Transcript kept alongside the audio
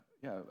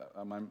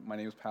My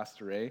name is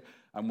Pastor Ray.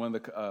 I'm one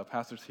of the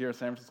pastors here at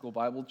San Francisco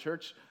Bible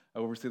Church. I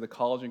oversee the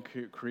college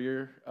and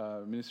career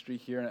ministry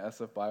here in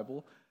SF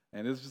Bible.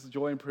 And it's just a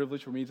joy and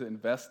privilege for me to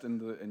invest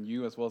in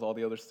you as well as all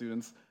the other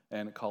students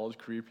and college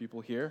career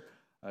people here.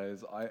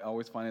 As I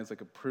always find it's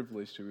like a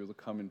privilege to be able to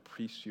come and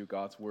preach to you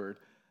God's Word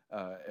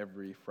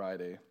every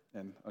Friday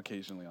and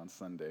occasionally on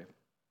Sunday.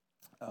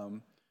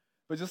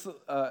 But just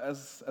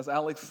as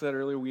Alex said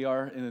earlier, we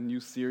are in a new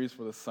series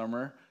for the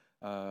summer.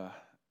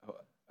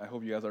 I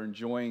hope you guys are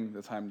enjoying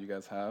the time you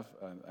guys have.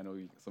 I know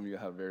some of you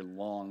had a very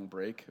long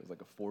break. It was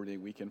like a 4-day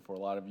weekend for a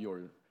lot of you,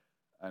 or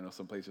I know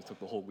some places took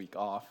the whole week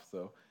off.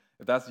 So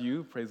if that's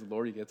you, praise the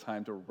Lord, you get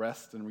time to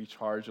rest and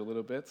recharge a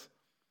little bit.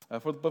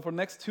 But for the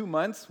next 2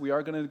 months, we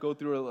are going to go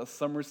through a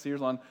summer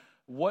series on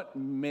what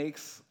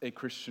makes a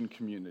Christian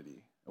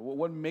community.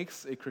 What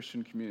makes a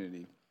Christian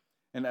community?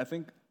 And I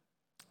think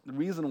the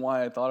reason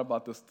why I thought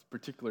about this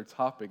particular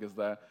topic is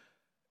that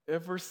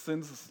ever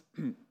since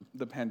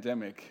the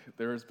pandemic,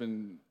 there has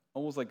been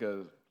almost like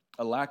a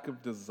lack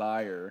of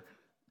desire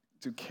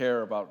to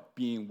care about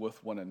being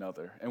with one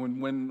another.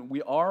 And when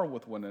we are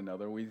with one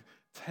another, we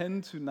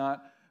tend to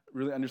not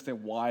really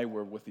understand why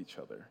we're with each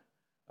other.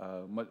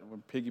 When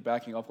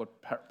piggybacking off what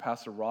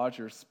Pastor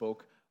Rogers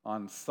spoke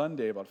on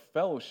Sunday about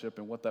fellowship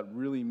and what that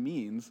really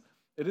means,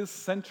 it is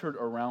centered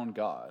around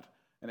God.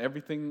 And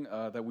everything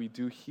that we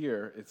do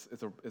here, it's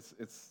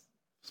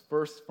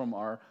first from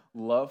our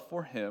love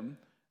for Him,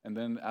 and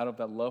then out of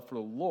that love for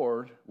the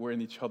Lord, we're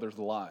in each other's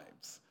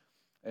lives.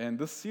 And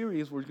this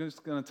series, we're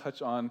just going to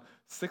touch on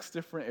 6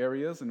 different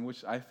areas in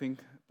which I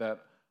think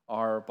that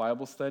our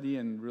Bible study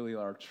and really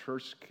our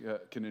church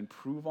can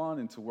improve on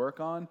and to work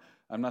on.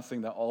 I'm not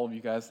saying that all of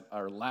you guys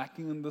are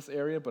lacking in this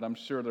area, but I'm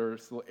sure there are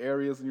still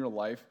areas in your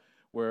life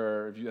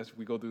where as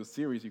we go through the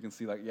series, you can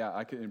see like, yeah,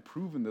 I can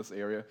improve in this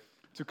area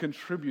to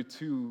contribute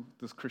to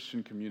this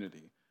Christian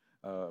community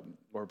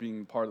or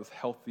being part of this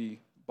healthy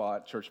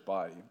church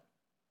body.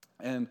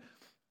 And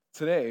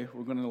today,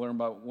 we're going to learn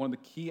about one of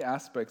the key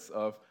aspects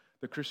of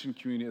the Christian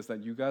community is that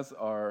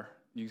at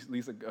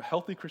least a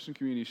healthy Christian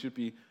community should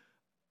be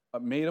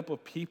made up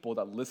of people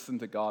that listen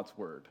to God's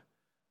Word.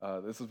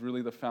 This is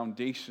really the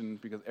foundation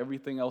because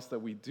everything else that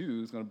we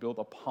do is going to build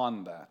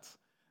upon that.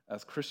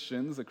 As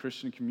Christians, the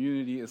Christian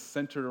community is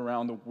centered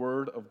around the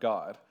Word of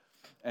God.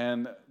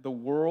 And the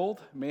world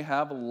may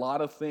have a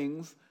lot of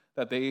things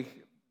that they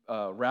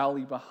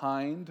rally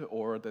behind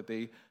or that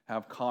they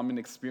have common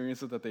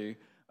experiences that they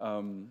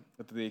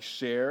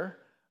share,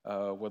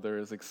 whether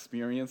it's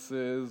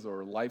experiences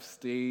or life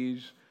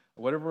stage,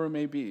 whatever it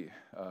may be,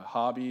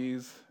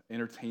 hobbies,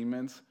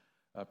 entertainment.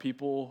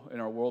 People in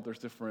our world, there's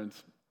different,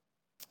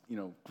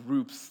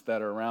 groups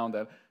that are around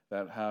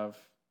that have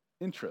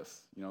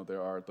interests.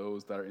 There are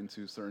those that are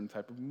into certain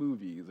type of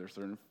movies or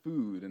certain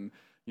food, and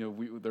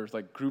there's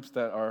like groups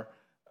that are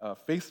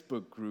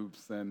Facebook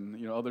groups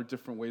and other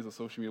different ways of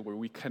social media where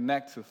we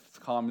connect to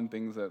common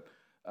things that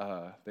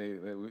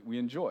we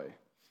enjoy.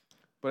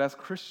 But as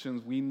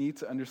Christians, we need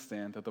to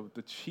understand that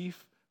the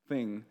chief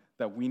thing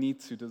that we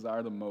need to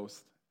desire the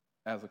most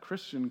as a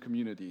Christian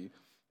community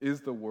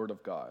is the Word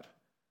of God.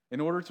 In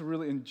order to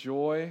really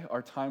enjoy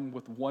our time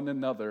with one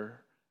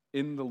another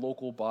in the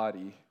local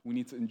body, we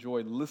need to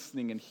enjoy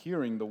listening and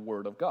hearing the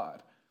Word of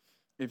God.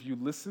 If you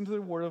listen to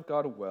the Word of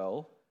God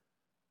well,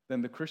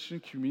 then the Christian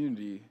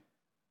community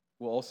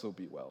will also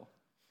be well.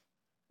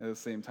 At the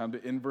same time,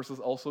 the inverse is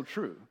also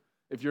true.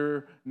 If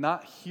you're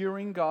not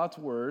hearing God's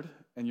Word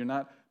and you're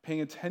not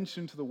paying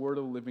attention to the Word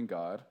of the living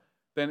God,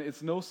 then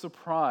it's no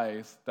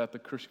surprise that the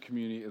Christian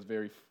community is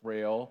very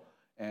frail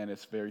and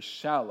it's very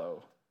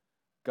shallow.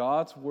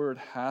 God's Word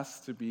has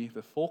to be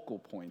the focal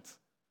point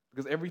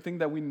because everything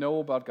that we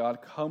know about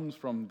God comes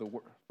from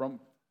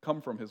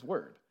His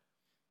Word.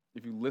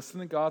 If you listen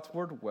to God's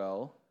Word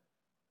well,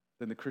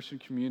 then the Christian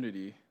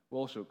community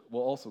will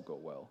also go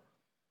well.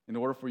 In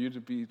order for you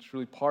to be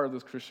truly part of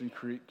this Christian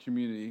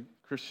community,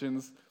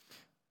 Christians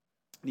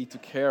need to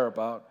care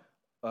about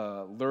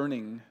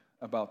learning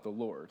about the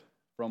Lord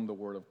from the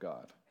Word of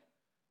God.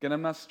 Again,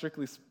 I'm not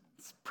strictly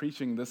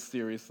preaching this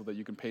series so that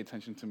you can pay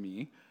attention to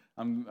me.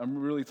 I'm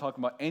really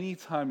talking about any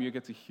time you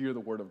get to hear the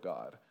Word of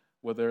God,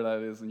 whether that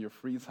is in your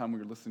free time when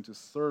you're listening to a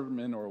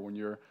sermon or when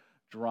you're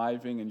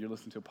driving and you're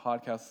listening to a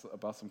podcast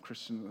about some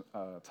Christian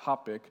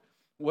topic,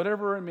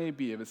 whatever it may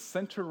be, if it's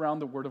centered around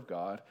the Word of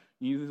God,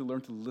 you need to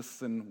learn to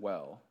listen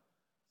well.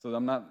 So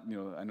I'm not,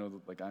 I know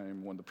that like I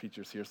am one of the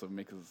preachers here, so it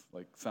makes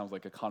it sounds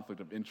like a conflict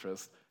of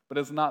interest, but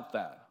it's not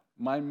that.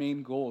 My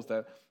main goal is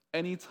that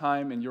any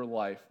time in your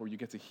life where you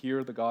get to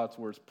hear the God's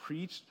words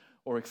preached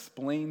or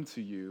explained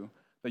to you,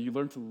 that you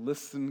learn to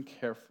listen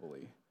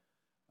carefully.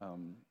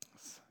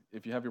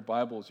 If you have your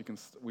Bibles,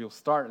 we'll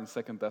start in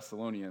 2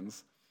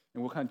 Thessalonians,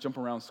 and we'll kind of jump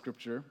around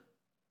Scripture,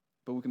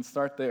 but we can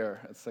start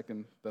there at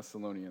 2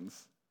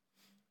 Thessalonians.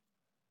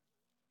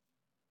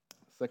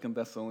 2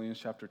 Thessalonians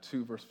chapter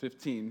 2, verse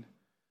 15.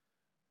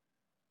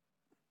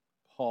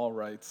 Paul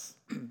writes,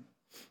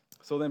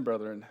 "So then,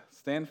 brethren,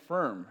 stand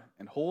firm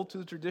and hold to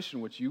the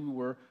tradition which you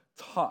were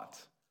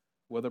taught,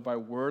 whether by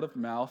word of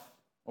mouth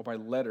or by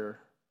letter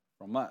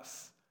from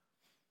us.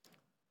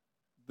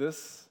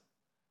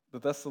 The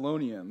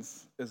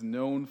Thessalonians is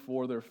known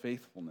for their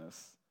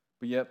faithfulness,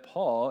 but yet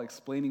Paul,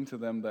 explaining to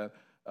them that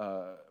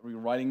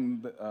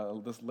writing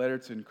this letter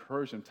to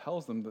encourage them,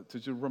 tells them to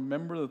just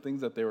remember the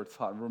things that they were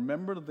taught,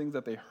 remember the things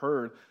that they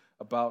heard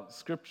about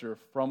Scripture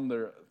from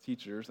their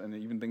teachers, and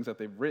even things that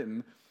they've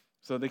written,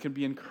 so they can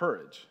be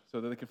encouraged,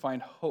 so that they can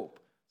find hope,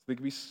 so they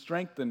can be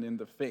strengthened in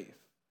the faith.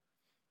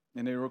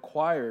 And it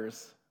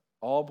requires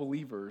all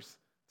believers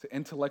to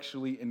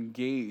intellectually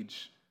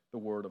engage the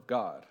Word of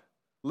God.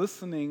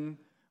 Listening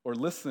or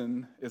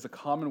listen is a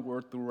common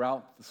word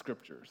throughout the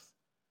Scriptures.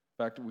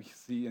 In fact, we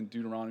see in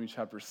Deuteronomy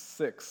chapter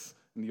 6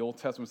 in the Old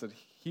Testament, it said,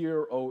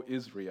 "Hear, O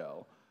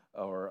Israel."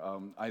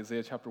 Or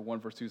Isaiah chapter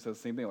 1, verse 2 says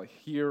the same thing, like,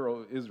 "Hear,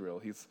 O Israel."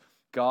 He's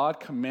God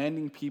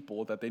commanding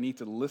people that they need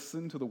to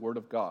listen to the Word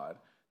of God,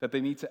 that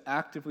they need to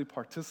actively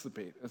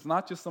participate. It's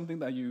not just something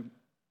that you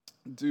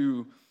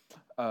do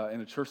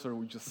in a church service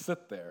where you just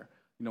sit there.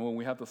 You know, when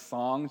we have the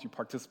songs, you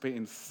participate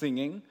in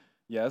singing,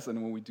 yes,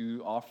 and when we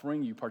do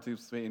offering, you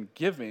participate in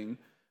giving.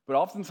 But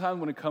oftentimes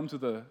when it comes to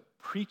the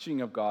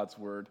preaching of God's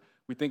Word,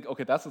 we think,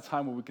 okay, that's the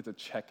time where we get to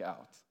check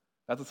out.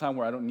 That's the time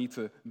where I don't need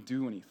to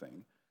do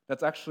anything.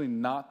 That's actually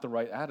not the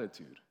right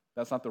attitude.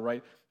 That's not the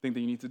right thing that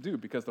you need to do,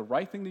 because the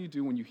right thing that you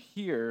do when you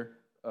hear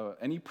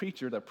any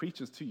preacher that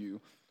preaches to you,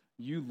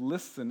 you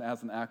listen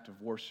as an act of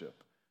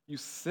worship. You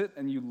sit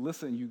and you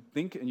listen, and you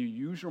think, and you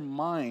use your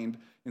mind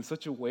in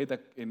such a way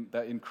that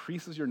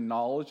increases your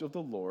knowledge of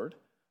the Lord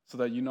so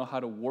that you know how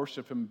to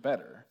worship Him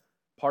better.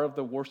 Part of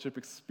the worship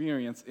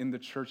experience in the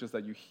church is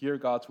that you hear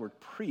God's Word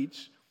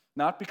preached,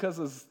 not because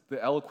of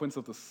the eloquence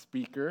of the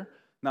speaker,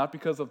 not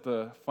because of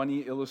the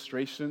funny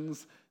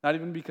illustrations, not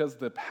even because of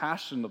the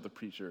passion of the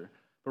preacher,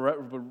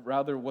 but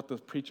rather what the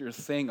preacher is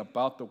saying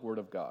about the Word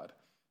of God,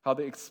 how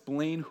they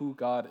explain who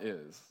God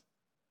is.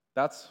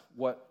 That's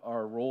what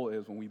our role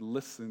is when we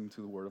listen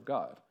to the Word of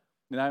God.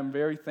 And I'm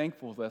very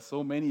thankful that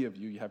so many of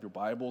you have your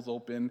Bibles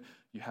open,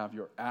 you have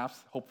your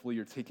apps, hopefully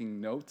you're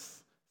taking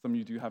notes. Some of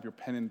you do have your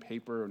pen and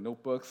paper or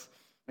notebooks,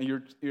 and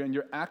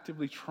you're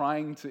actively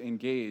trying to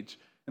engage,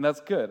 and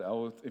that's good.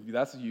 If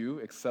that's you,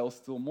 excel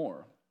still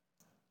more.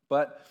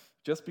 But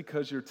just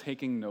because you're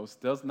taking notes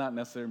does not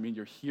necessarily mean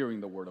you're hearing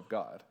the Word of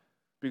God,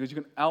 because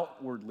you can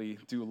outwardly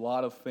do a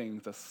lot of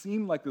things that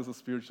seem like there's a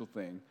spiritual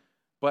thing,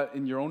 but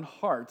in your own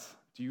heart,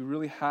 do you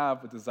really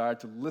have a desire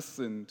to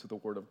listen to the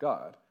Word of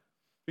God?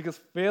 Because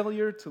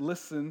failure to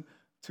listen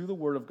to the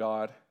Word of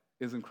God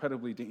is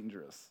incredibly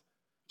dangerous.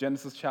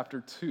 Genesis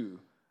chapter 2,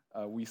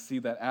 we see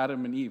that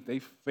Adam and Eve, they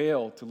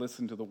failed to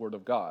listen to the Word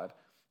of God,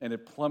 and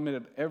it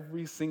plummeted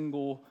every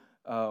single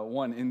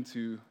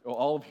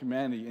all of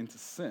humanity into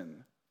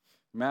sin.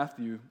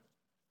 Matthew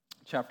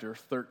chapter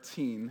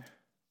 13,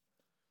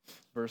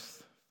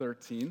 verse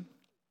 13,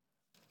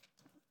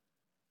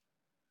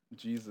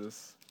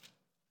 Jesus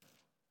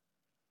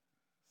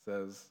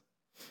says,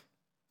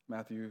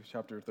 Matthew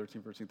chapter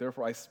 13, verse 13,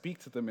 "Therefore I speak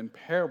to them in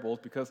parables,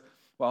 because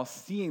while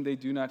seeing they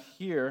do not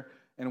hear,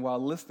 and while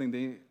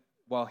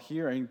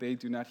hearing they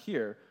do not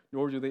hear,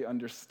 nor do they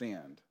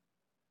understand."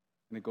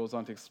 And it goes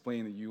on to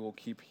explain that you will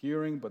keep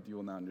hearing, but you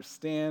will not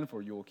understand,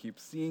 for you will keep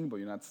seeing, but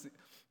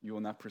you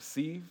will not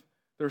perceive.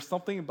 There's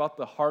something about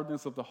the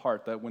hardness of the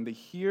heart that when they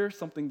hear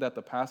something that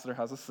the pastor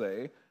has to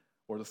say,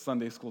 or the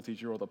Sunday school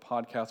teacher, or the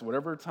podcast,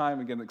 whatever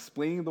time, again,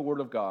 explaining the Word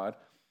of God,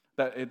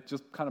 that it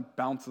just kind of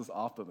bounces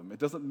off of them. It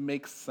doesn't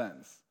make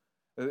sense.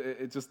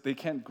 They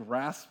can't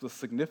grasp the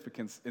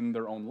significance in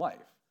their own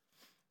life.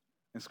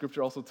 And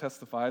Scripture also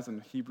testifies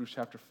in Hebrews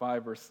chapter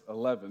 5, verse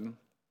 11,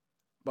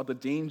 about the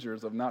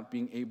dangers of not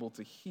being able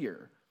to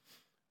hear.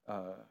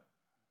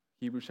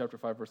 Hebrews chapter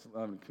 5, verse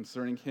 11,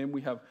 "Concerning him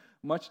we have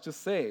much to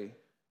say,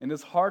 and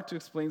it's hard to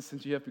explain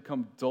since you have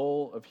become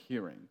dull of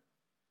hearing."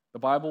 The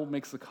Bible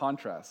makes a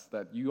contrast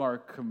that you are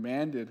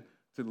commanded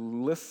to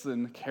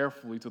listen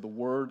carefully to the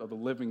Word of the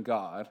living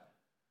God,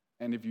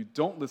 and if you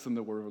don't listen to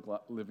the Word of the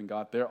living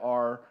God, there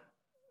are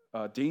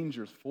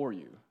dangers for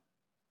you.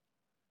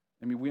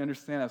 I mean, we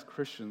understand as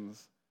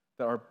Christians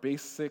that our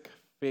basic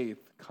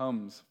faith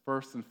comes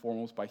first and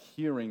foremost by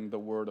hearing the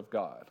Word of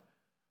God.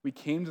 We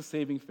came to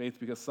saving faith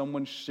because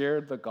someone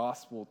shared the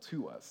gospel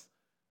to us.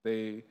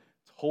 They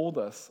told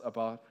us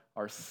about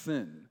our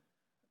sin.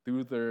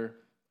 Through their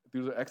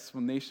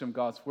explanation of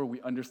God's Word,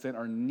 we understand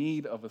our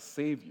need of a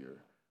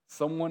Savior.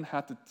 Someone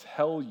had to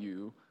tell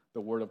you the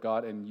Word of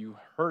God, and you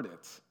heard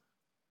it.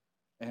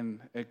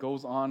 And it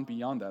goes on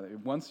beyond that.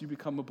 Once you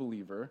become a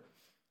believer,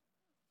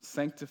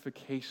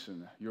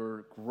 sanctification,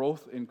 your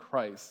growth in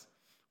Christ,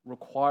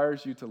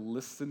 requires you to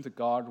listen to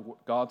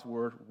God's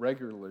Word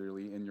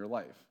regularly in your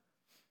life.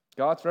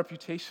 God's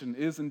reputation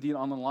is indeed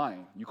on the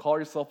line. You call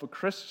yourself a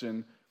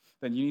Christian,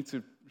 then you need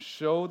to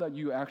show that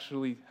you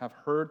actually have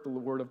heard the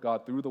Word of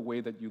God through the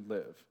way that you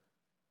live.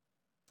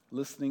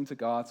 Listening to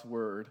God's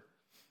Word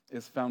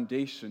is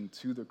foundation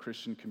to the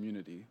Christian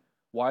community.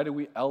 Why do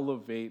we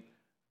elevate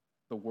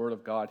the Word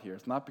of God here?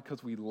 It's not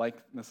because we like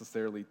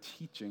necessarily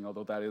teaching,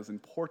 although that is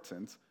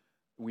important.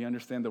 We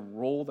understand the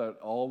role that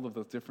all of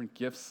the different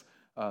gifts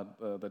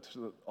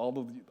all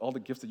the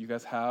gifts that you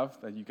guys have,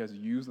 that you guys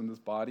use in this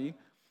body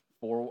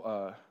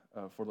for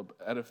the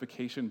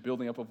edification,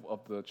 building up of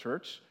the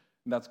church.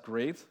 And that's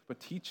great, but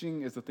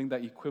teaching is the thing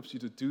that equips you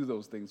to do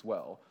those things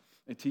well.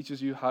 It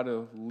teaches you how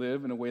to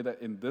live in a way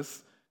that in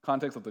this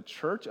context of the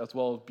church as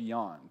well as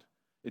beyond.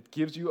 It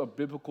gives you a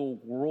biblical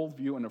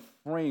worldview and a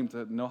frame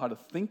to know how to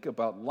think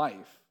about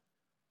life.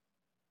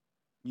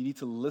 You need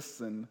to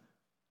listen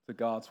to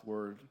God's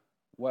word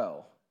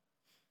well.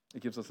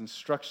 It gives us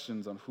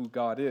instructions on who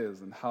God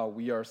is and how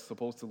we are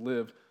supposed to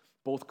live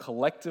both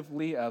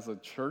collectively as a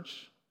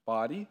church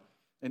body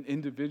and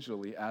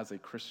individually as a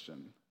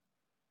Christian.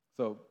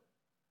 So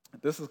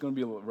this is going to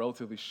be a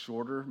relatively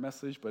shorter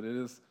message, but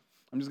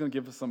I'm just going to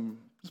give us some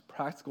just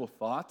practical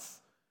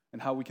thoughts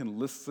and how we can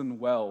listen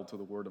well to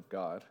the word of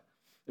God.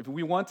 If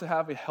we want to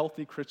have a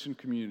healthy Christian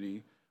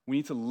community, we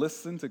need to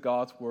listen to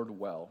God's word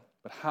well.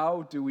 But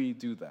how do we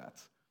do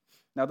that?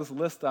 Now, this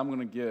list that I'm going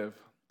to give,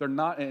 they're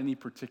not in any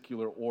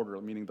particular order,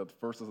 meaning that the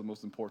first is the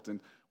most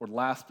important or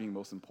last being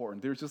most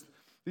important. These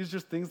are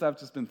just things that I've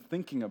just been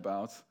thinking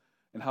about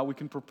and how we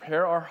can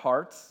prepare our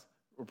hearts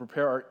or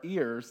prepare our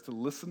ears to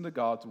listen to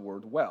God's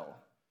word well.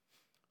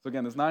 So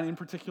again, it's not in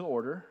particular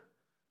order,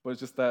 but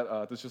it's just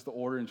that this is just the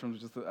order in terms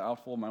of just the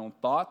outflow of my own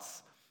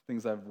thoughts,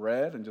 things I've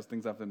read, and just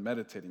things I've been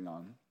meditating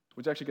on,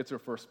 which actually gets to our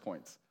first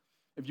point.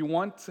 If you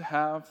want to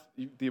have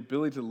the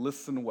ability to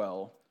listen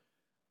well,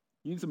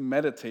 you need to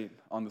meditate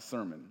on the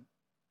sermon.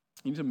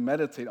 You need to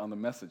meditate on the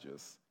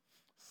messages.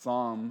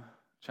 Psalm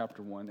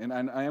chapter 1. And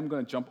I am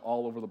going to jump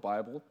all over the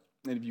Bible.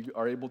 And if you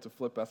are able to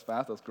flip as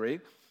fast, that's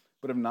great.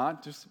 But if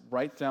not, just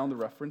write down the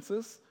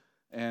references.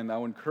 And I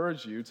would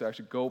encourage you to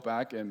actually go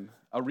back and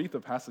I'll read the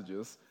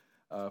passages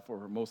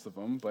for most of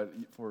them. But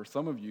for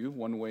some of you,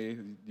 one way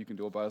you can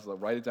do about it is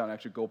write it down and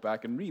actually go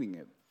back and reading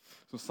it.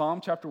 So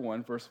Psalm chapter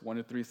 1, verse 1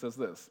 to 3 says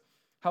this: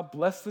 "How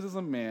blessed is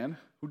a man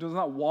who does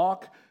not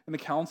walk in the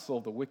counsel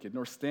of the wicked,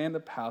 nor stand in the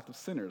path of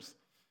sinners,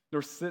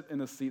 nor sit in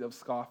the seat of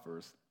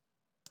scoffers.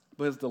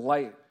 But his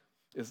delight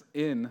is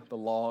in the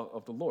law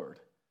of the Lord.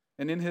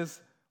 And in his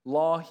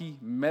law he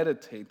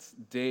meditates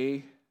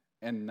day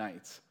and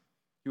night.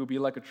 He will be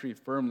like a tree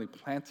firmly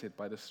planted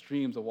by the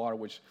streams of water,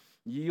 which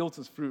yields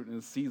his fruit in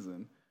its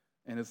season,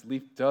 and his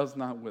leaf does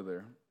not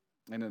wither.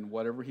 And in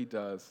whatever he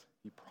does,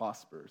 he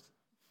prospers."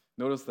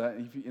 Notice that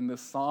in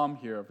this psalm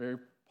here, a very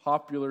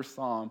popular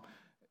psalm,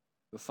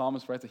 the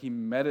psalmist writes that he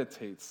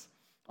meditates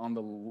on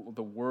the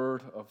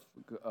word of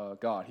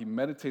God. He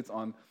meditates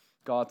on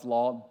God's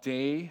law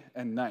day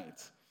and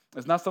night.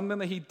 It's not something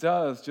that he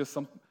does just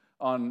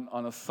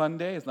on a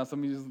Sunday. It's not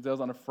something he just does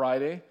on a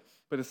Friday.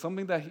 But it's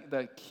something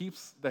that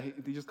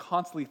he just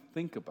constantly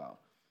think about.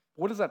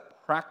 What does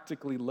that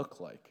practically look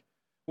like?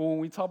 Well, when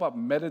we talk about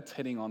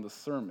meditating on the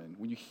sermon,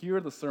 when you hear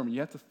the sermon,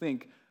 you have to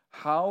think,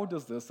 how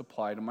does this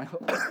apply to my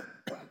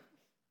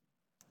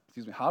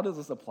how does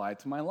this apply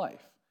to my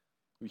life?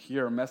 We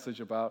hear a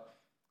message about,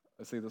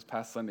 let's say this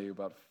past Sunday,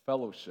 about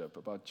fellowship,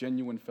 about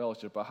genuine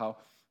fellowship, about how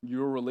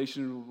your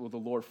relationship with the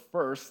Lord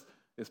first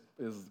is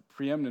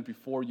preeminent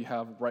before you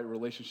have right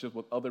relationships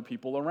with other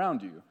people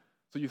around you.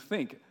 So you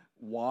think,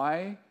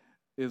 why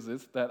is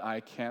it that I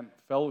can't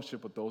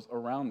fellowship with those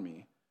around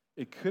me?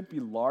 It could be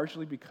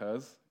largely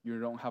because you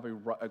don't have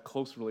a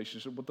close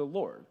relationship with the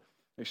Lord.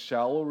 A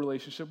shallow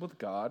relationship with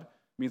God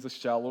means a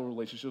shallow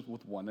relationship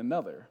with one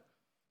another.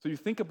 So you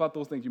think about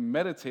those things. You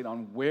meditate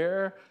on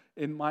where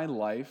in my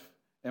life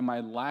am I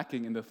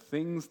lacking in the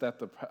things that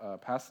the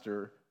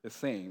pastor is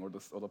saying or the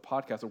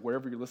podcast or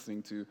wherever you're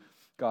listening to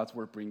God's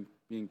word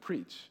being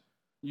preached.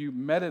 You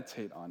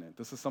meditate on it.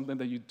 This is something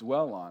that you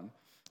dwell on.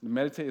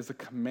 Meditate is a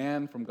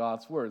command from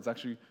God's word. It's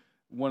actually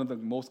one of the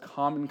most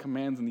common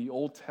commands in the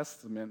Old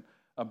Testament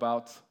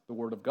about the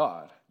word of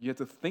God. You have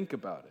to think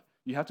about it.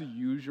 You have to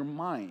use your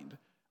mind.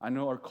 I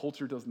know our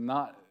culture does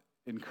not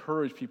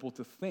encourage people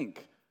to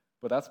think,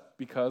 but that's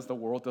because the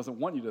world doesn't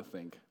want you to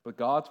think. But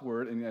God's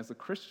word, and as a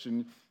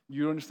Christian,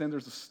 you understand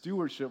there's a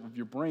stewardship of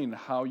your brain,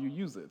 how you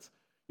use it.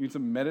 You need to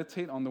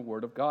meditate on the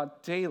word of God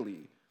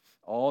daily,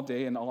 all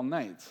day and all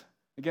night.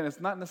 Again,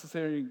 it's not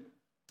necessarily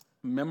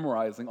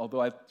memorizing,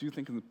 although I do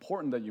think it's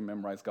important that you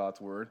memorize God's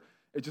word.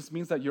 It just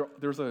means that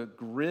there's a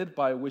grid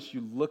by which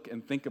you look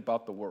and think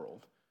about the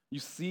world. You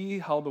see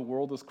how the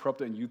world is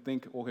corrupted and you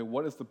think, okay,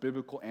 what is the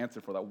biblical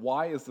answer for that?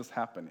 Why is this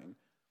happening?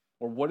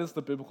 Or what is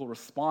the biblical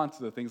response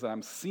to the things that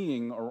I'm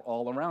seeing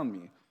all around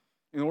me?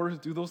 In order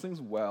to do those things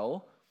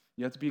well,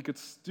 you have to be a good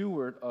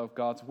steward of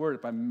God's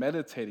word by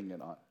meditating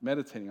on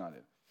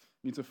it.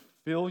 You need to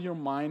fill your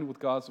mind with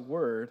God's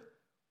word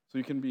so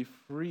you can be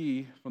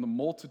free from the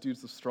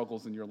multitudes of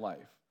struggles in your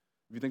life.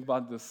 If you think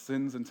about the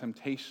sins and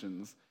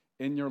temptations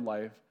in your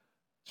life,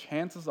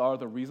 chances are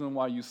the reason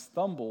why you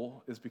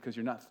stumble is because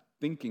you're not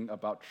thinking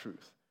about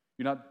truth.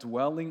 You're not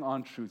dwelling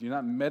on truth. You're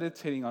not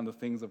meditating on the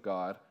things of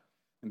God,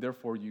 and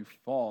therefore you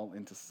fall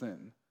into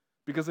sin.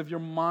 Because if your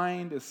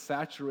mind is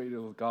saturated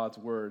with God's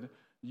word,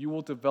 you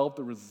will develop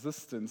the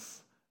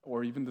resistance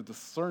or even the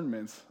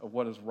discernment of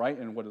what is right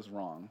and what is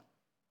wrong.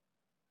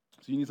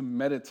 So you need to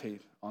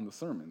meditate on the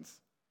sermons.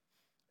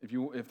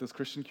 If this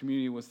Christian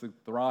community was to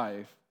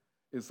thrive,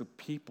 is the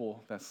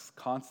people that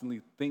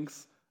constantly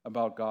thinks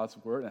about God's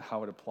word and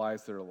how it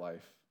applies to their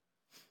life.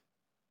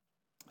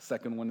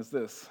 Second one is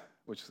this,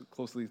 which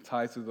closely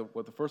ties to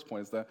what the first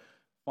point is, that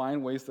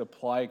find ways to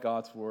apply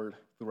God's word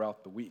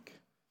throughout the week.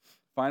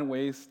 Find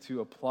ways to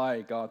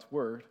apply God's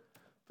word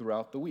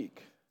throughout the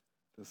week.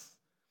 This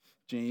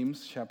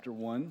James chapter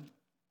 1,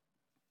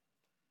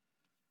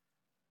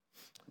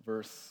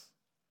 verse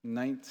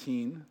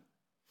 19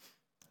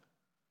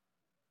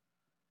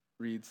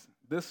 reads,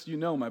 "This you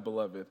know, my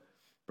beloved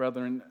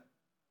brethren,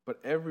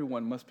 but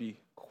everyone must be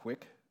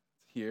quick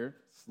to hear,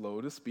 slow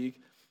to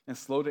speak, and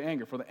slow to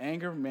anger. For the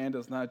anger of man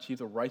does not achieve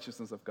the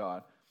righteousness of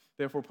God.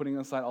 Therefore, putting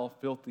aside all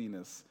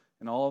filthiness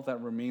and all of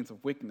that remains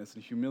of wickedness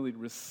and humility,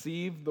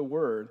 receive the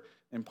word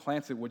and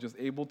plant it, which is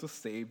able to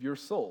save your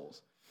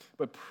souls.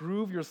 But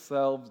prove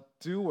yourselves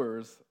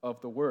doers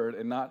of the word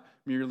and not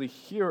merely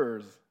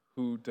hearers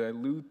who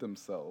delude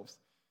themselves.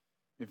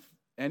 If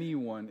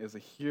anyone is a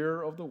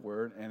hearer of the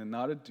word and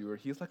not a doer,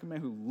 he is like a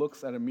man who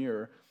looks at a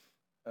mirror,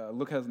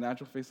 look at his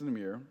natural face in the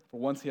mirror. For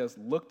once he has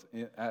looked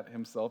at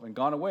himself and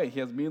gone away,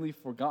 he has merely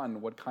forgotten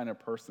what kind of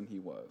person he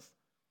was."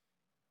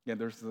 Again,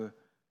 there's the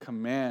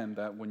command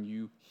that when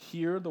you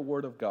hear the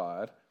word of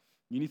God,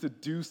 you need to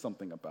do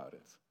something about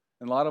it.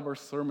 In a lot of our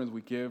sermons,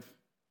 we give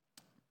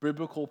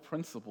biblical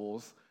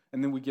principles,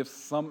 and then we give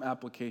some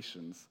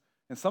applications.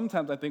 And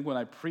sometimes I think when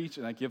I preach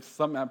and I give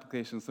some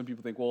applications, some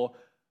people think, well,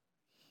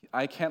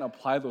 I can't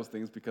apply those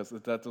things because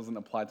that doesn't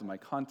apply to my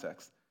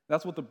context.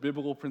 That's what the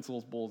biblical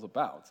principles bowl is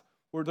about.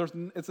 Where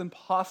it's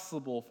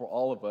impossible for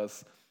all of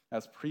us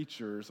as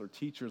preachers or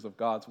teachers of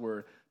God's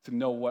word to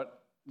know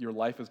what your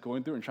life is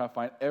going through and try to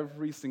find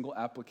every single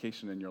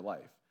application in your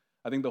life.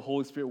 I think the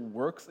Holy Spirit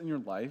works in your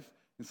life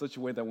in such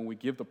a way that when we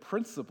give the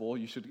principle,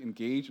 you should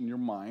engage in your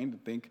mind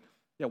and think,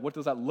 yeah, what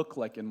does that look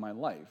like in my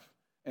life?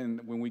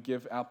 And when we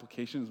give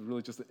applications, it's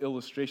really just an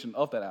illustration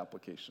of that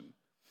application.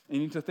 And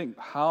you need to think,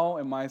 how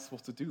am I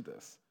supposed to do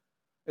this?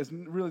 There's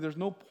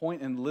no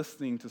point in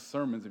listening to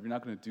sermons if you're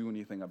not going to do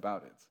anything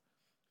about it.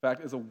 In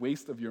fact, it's a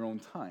waste of your own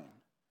time.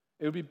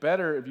 It would be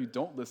better if you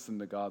don't listen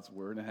to God's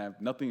word and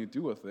have nothing to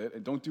do with it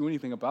and don't do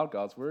anything about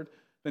God's word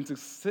than to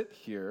sit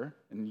here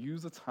and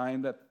use the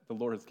time that the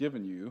Lord has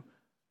given you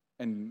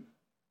and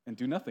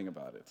do nothing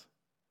about it.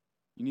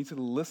 You need to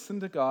listen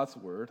to God's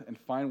word and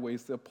find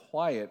ways to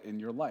apply it in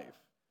your life.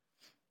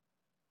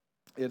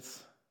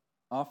 It's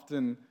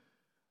often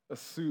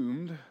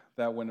assumed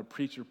that when a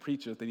preacher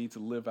preaches, they need to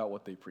live out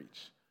what they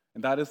preach.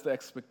 And that is the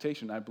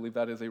expectation. I believe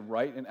that is a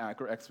right and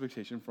accurate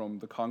expectation from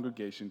the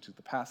congregation to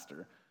the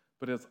pastor.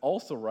 But it's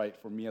also right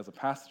for me as a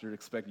pastor to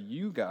expect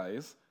you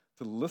guys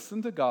to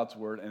listen to God's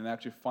word and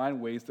actually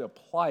find ways to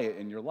apply it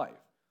in your life.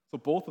 So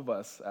both of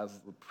us, as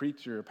the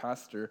preacher,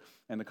 pastor,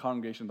 and the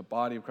congregation, the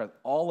body of Christ,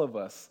 all of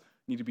us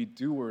need to be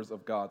doers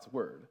of God's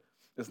word.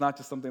 It's not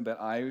just something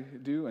that I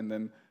do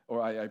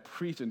or I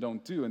preach and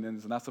don't do, and then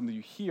it's not something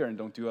you hear and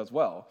don't do as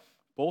well.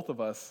 Both of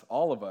us,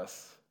 all of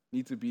us,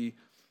 need to be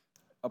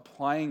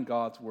applying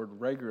God's word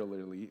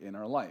regularly in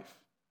our life.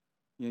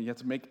 You have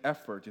to make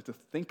effort. You have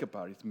to think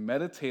about it. You have to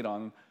meditate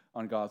on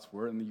God's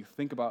word, and then you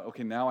think about,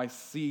 okay, now I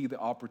see the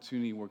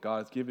opportunity where God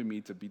has given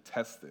me to be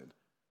tested.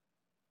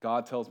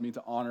 God tells me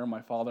to honor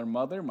my father and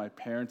mother. My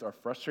parents are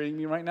frustrating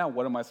me right now.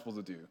 What am I supposed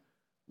to do?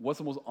 What's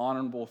the most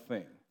honorable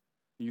thing?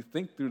 You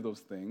think through those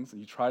things,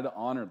 and you try to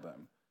honor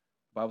them.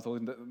 The Bible tells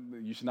you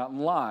that you should not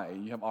lie.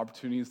 You have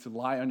opportunities to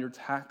lie on your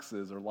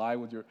taxes or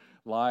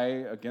lie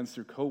against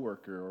your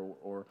coworker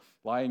or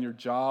lie in your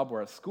job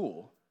or at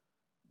school.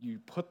 You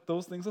put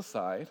those things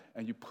aside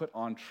and you put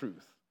on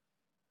truth.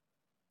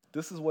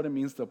 This is what it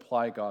means to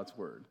apply God's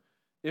word.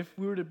 If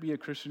we were to be a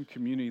Christian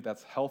community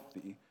that's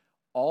healthy,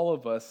 all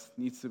of us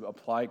need to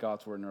apply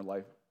God's word in our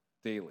life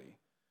daily.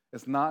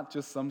 It's not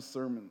just some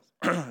sermons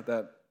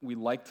that we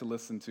like to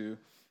listen to,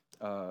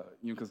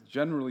 because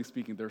generally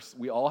speaking,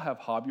 we all have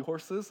hobby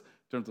horses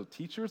in terms of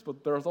teachers,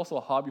 but there's also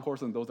a hobby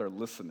horse and those are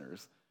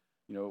listeners.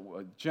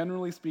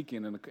 Generally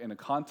speaking, in a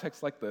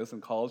context like this,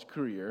 in college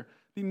career,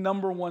 the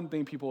number one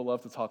thing people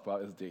love to talk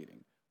about is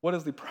dating. What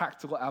is the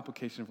practical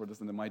application for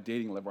this in my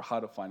dating life, or how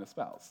to find a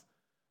spouse?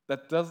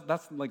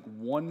 That's like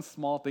one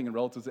small thing in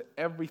relative to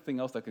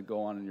everything else that could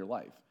go on in your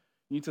life.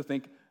 You need to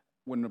think,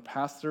 when a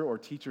pastor or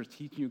teacher is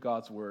teaching you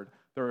God's word,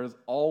 there is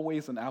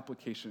always an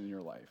application in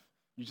your life.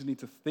 You just need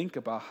to think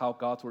about how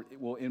God's word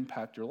will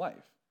impact your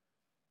life.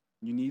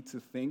 You need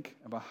to think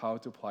about how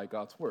to apply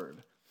God's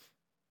word.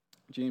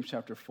 James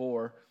chapter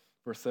 4,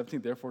 verse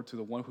 17, therefore to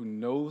the one who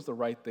knows the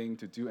right thing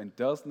to do and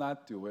does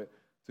not do it,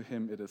 to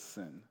him it is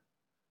sin.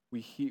 We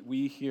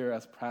hear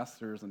as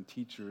pastors and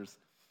teachers,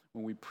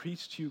 when we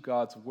preach to you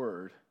God's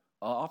word,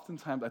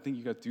 oftentimes I think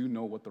you do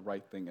know what the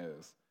right thing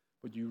is,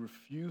 but you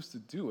refuse to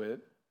do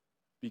it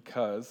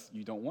because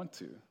you don't want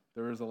to.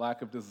 There is a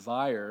lack of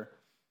desire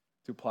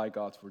to apply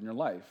God's word in your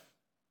life.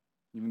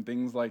 Even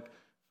things like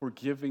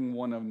forgiving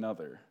one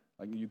another.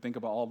 Like you think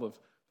about all of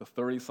the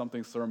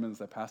 30-something sermons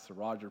that Pastor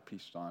Roger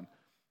preached on.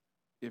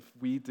 If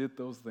we did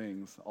those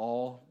things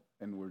all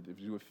and if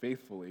we do it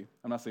faithfully,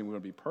 I'm not saying we're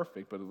going to be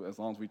perfect, but as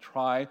long as we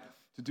try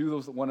to do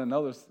those one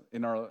another's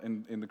in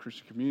the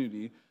Christian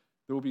community,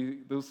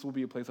 this will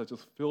be a place that's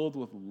just filled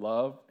with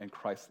love and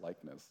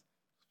Christ-likeness,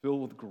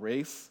 filled with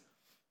grace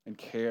and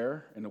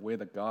care in a way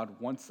that God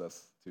wants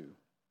us to.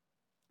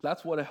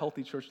 That's what a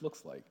healthy church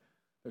looks like.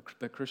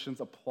 That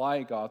Christians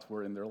apply God's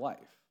word in their life.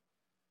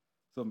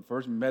 So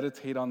first,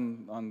 meditate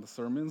on the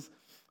sermons.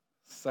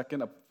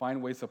 Second,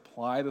 find ways to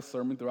apply the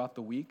sermon throughout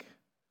the week.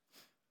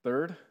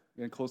 Third,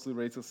 again, closely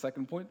related to the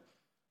second point,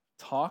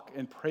 talk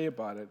and pray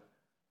about it.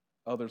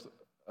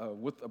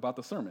 About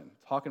the sermon.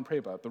 Talk and pray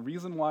about it. The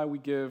reason why we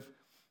give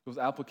those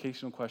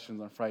applicational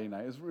questions on Friday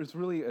night is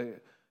really an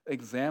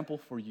example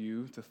for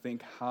you to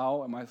think,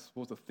 how am I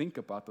supposed to think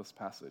about this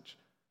passage?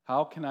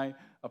 How can I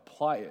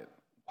apply it?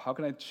 How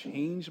can I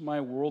change my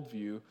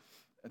worldview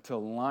to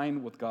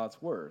align with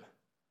God's word?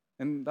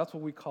 And that's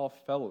what we call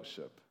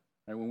fellowship.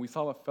 Right? When we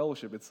talk about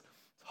fellowship, it's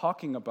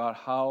talking about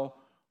how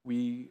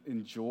we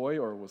enjoy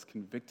or was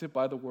convicted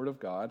by the word of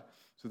God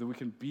so that we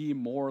can be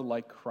more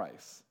like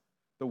Christ.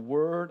 The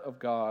word of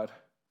God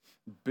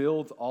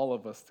builds all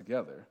of us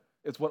together.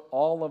 It's what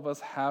all of us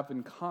have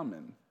in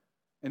common.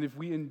 And if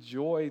we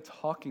enjoy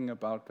talking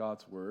about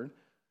God's word,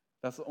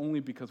 that's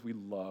only because we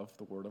love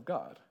the word of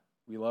God.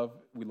 We love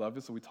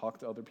it, so we talk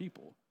to other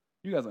people.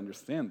 You guys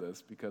understand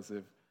this because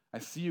if I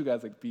see you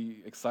guys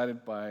be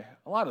excited by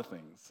a lot of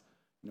things,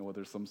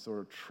 whether it's some sort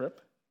of trip,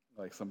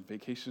 like some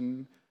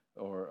vacation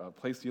or a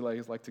place you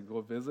guys like to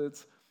go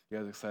visit. You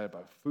guys excited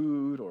about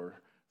food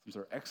or some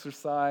sort of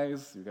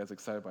exercise. You guys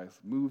excited by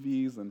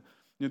movies, and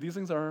these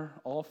things are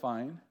all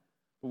fine.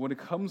 But when it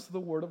comes to the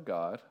Word of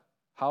God,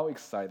 how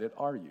excited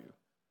are you?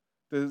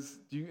 Do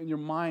you, in your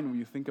mind, when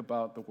you think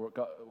about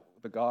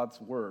the God's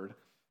Word,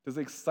 does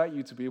it excite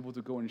you to be able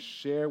to go and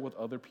share with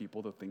other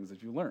people the things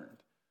that you learned?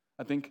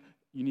 I think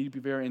you need to be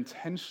very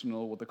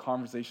intentional with the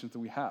conversations that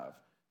we have.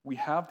 We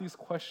have these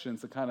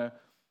questions to kind of,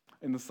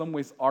 in some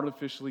ways,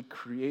 artificially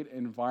create an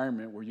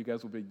environment where you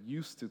guys will be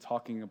used to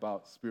talking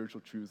about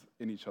spiritual truths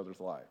in each other's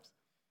lives.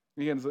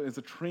 Again, it's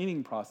a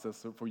training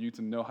process for you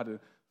to know how to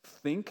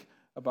think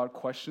about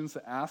questions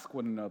to ask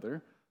one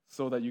another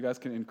so that you guys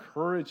can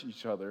encourage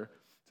each other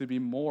to be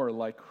more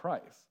like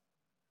Christ.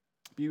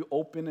 Be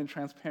open and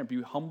transparent.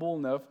 Be humble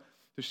enough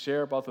to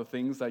share about the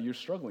things that you're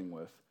struggling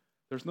with.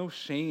 There's no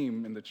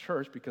shame in the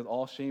church because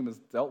all shame is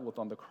dealt with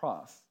on the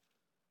cross.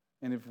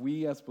 And if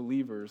we as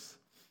believers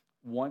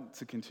want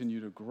to continue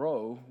to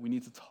grow, we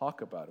need to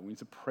talk about it. We need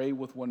to pray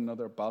with one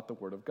another about the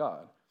Word of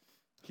God.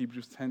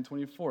 Hebrews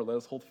 10:24. Let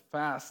us hold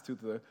fast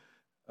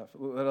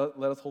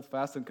let us hold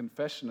fast in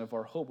confession of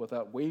our hope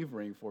without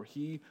wavering, for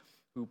He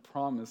who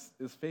promised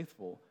is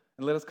faithful.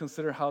 And let us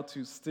consider how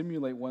to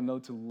stimulate one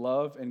another to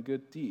love and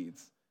good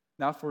deeds,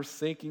 not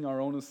forsaking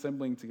our own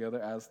assembling together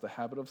as the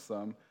habit of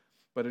some,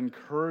 but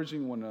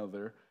encouraging one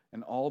another,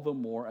 and all the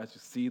more as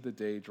you see the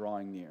day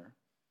drawing near.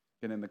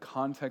 And in the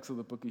context of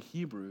the book of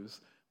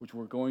Hebrews, which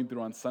we're going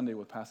through on Sunday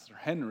with Pastor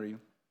Henry,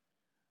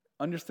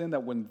 understand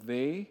that when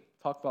they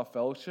talk about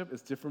fellowship,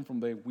 it's different from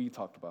the way we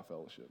talked about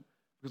fellowship.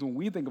 Because when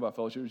we think about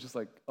fellowship, it's just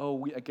like,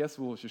 I guess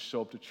we'll just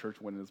show up to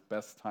church when it's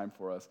best time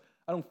for us.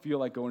 I don't feel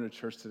like going to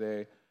church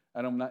today,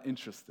 and I'm not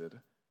interested.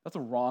 That's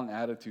a wrong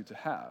attitude to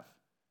have.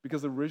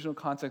 Because the original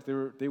context,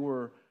 they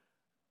were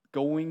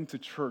going to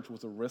church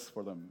was a risk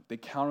for them. They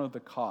counted the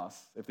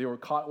cost. If they were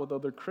caught with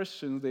other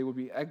Christians, they would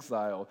be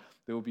exiled.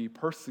 They would be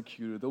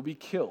persecuted. They'll be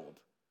killed.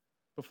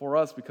 But for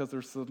us, because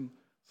there's so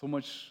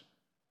much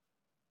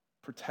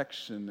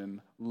protection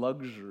and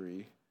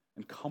luxury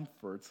and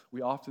comfort,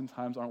 we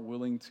oftentimes aren't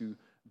willing to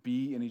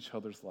be in each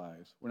other's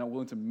lives. We're not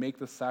willing to make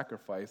the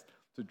sacrifice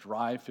to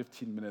drive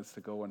 15 minutes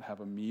to go and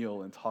have a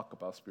meal and talk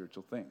about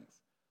spiritual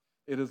things.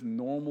 It is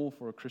normal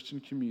for a Christian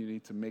community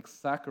to make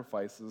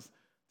sacrifices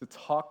to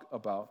talk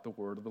about the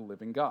Word of the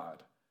living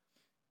God.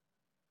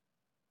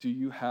 Do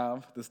you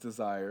have this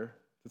desire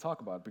to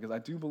talk about it? Because I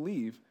do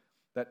believe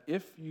that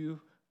if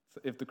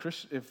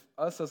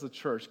us as a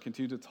church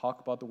continue to talk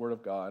about the Word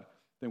of God,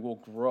 then we'll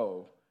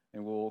grow,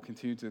 and we'll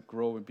continue to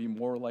grow and be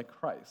more like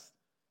Christ.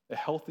 A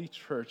healthy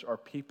church are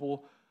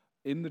people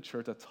in the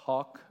church that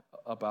talk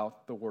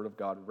about the Word of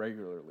God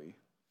regularly.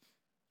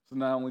 So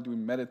not only do we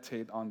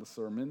meditate on the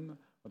sermon,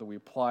 or that we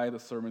apply the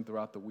sermon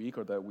throughout the week,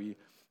 or that we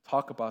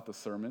talk about the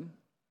sermon.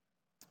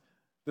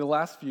 The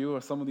last few,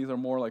 or some of these are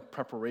more like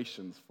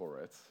preparations for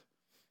it.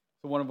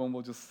 So one of them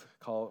we'll just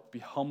call be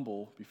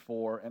humble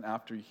before and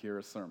after you hear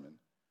a sermon.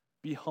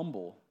 Be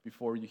humble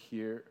before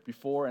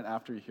and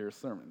after you hear a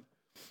sermon.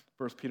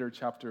 1 Peter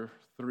chapter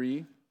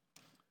 3,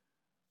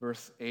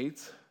 verse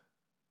 8,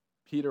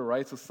 Peter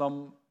writes to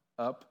sum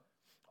up,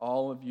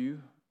 all of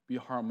you be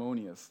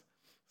harmonious,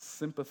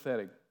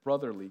 sympathetic,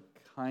 brotherly,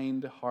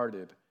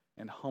 kind-hearted,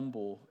 and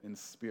humble in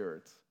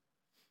spirit.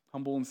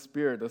 Humble in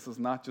spirit, this is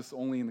not just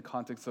only in the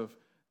context of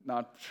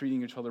not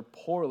treating each other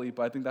poorly,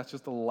 but I think that's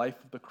just the life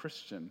of the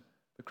Christian.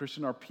 The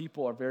Christian are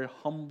very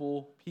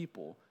humble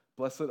people.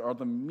 Blessed are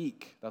the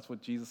meek. That's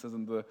what Jesus says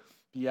in the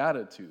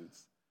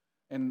Beatitudes.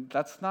 And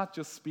that's not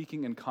just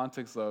speaking in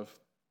context of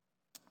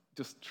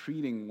just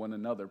treating one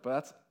another, but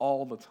that's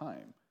all the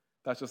time.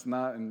 That's just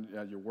not in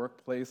your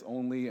workplace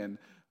only and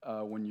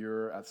when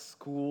you're at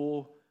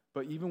school,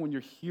 but even when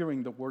you're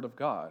hearing the Word of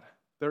God.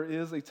 There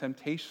is a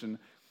temptation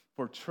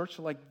for a church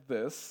like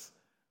this,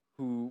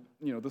 who,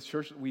 this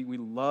church, we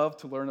love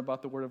to learn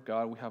about the Word of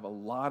God. We have a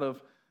lot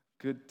of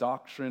good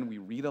doctrine. We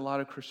read a lot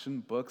of Christian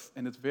books,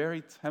 and it's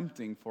very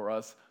tempting for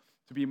us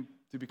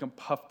to become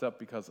puffed up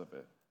because of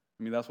it.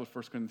 I mean, that's what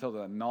 1 Corinthians tells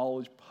us, that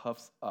knowledge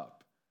puffs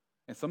up.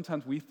 And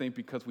sometimes we think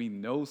because we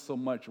know so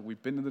much or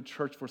we've been in the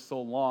church for so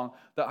long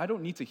that I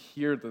don't need to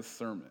hear this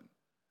sermon.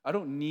 I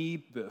don't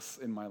need this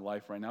in my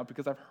life right now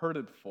because I've heard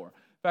it before.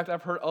 In fact,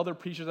 I've heard other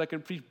preachers that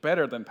can preach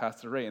better than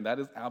Pastor Ray, and that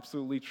is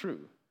absolutely true.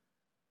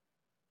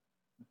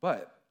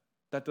 But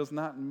that does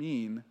not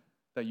mean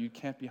that you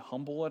can't be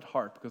humble at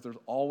heart, because there's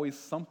always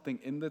something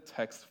in the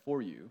text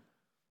for you.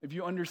 If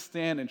you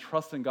understand and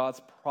trust in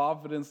God's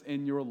providence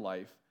in your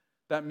life,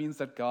 that means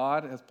that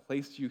God has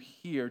placed you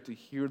here to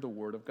hear the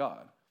Word of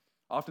God.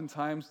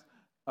 Oftentimes,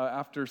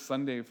 after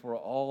Sunday, for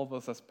all of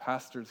us as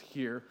pastors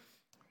here,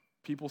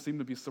 people seem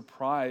to be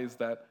surprised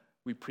that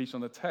we preach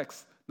on the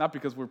text, not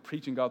because we're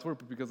preaching God's Word,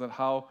 but because of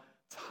how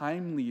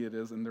timely it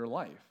is in their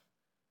life.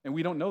 And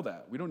we don't know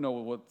that. We don't know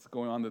what's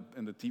going on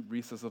in the deep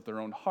recesses of their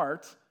own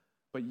heart,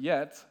 but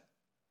yet,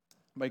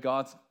 by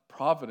God's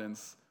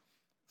providence,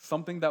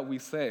 something that we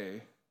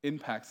say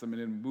impacts them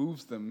and it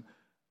moves them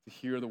to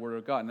hear the Word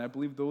of God. And I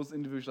believe those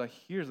individuals that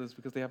hear this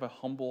because they have a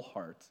humble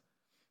heart.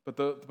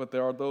 But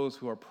there are those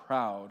who are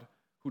proud,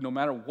 who no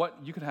matter what,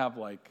 you could have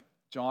like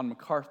John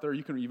MacArthur,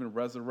 you can even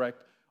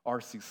resurrect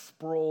R.C.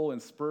 Sproul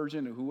and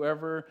Spurgeon, or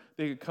whoever,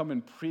 they could come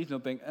and preach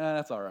and think,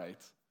 that's all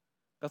right.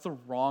 That's a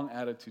wrong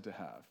attitude to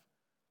have.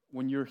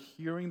 When you're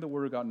hearing the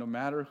Word of God, no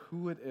matter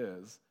who it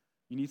is,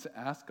 you need to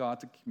ask God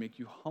to make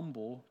you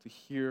humble to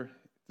hear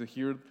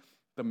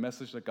the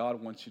message that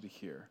God wants you to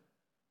hear.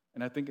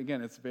 And I think,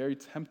 again, it's very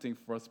tempting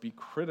for us to be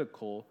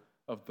critical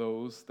of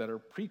those that are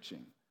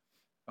preaching.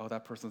 Oh,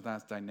 that person's not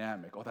as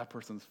dynamic. Oh, that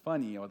person's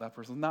funny. Oh, that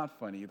person's not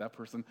funny. That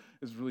person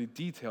is really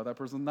detailed. That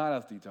person's not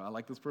as detailed. I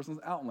like this person's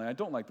outline. I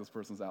don't like this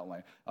person's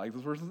outline. I like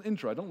this person's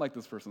intro. I don't like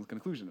this person's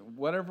conclusion.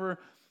 Whatever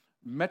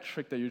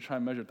metric that you're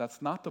trying to measure,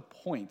 that's not the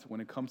point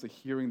when it comes to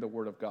hearing the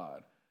Word of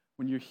God.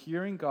 When you're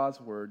hearing God's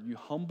Word, you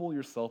humble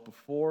yourself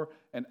before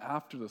and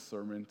after the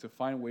sermon to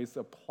find ways to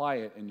apply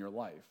it in your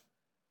life.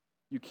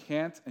 You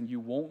can't and you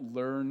won't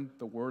learn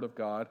the Word of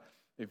God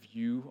if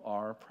you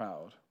are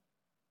proud.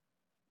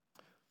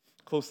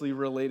 Closely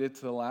related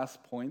to the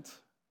last point,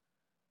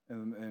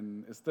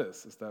 and is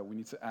that we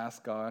need to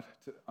ask God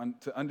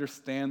to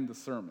understand the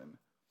sermon.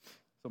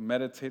 So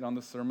meditate on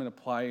the sermon,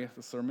 apply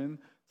the sermon,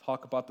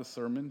 talk about the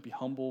sermon, be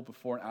humble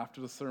before and after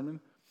the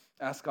sermon.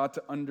 Ask God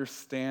to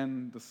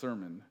understand the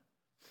sermon.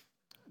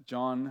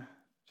 John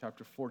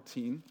chapter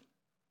 14,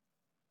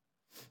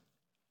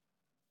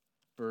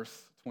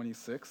 verse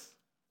 26.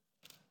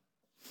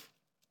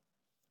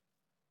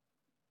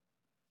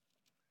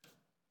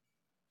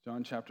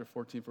 John chapter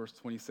 14, verse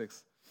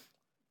 26.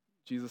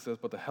 Jesus says,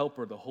 "But the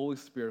Helper, the Holy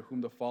Spirit,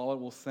 whom the Father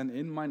will send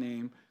in my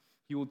name,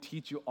 he will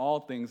teach you all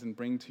things and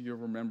bring to your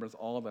remembrance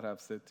all that I have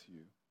said to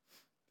you."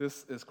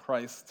 This is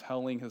Christ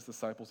telling his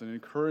disciples and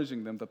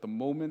encouraging them that the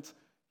moment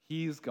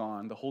he's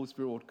gone, the Holy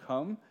Spirit will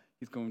come.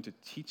 He's going to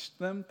teach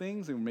them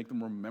things and make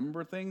them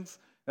remember things.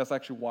 That's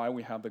actually why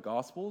we have the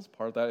Gospels.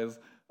 Part of that is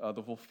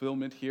the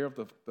fulfillment here of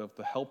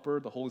the Helper,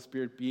 the Holy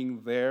Spirit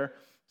being there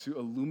to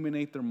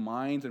illuminate their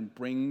minds and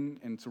bring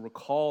and to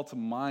recall to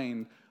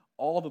mind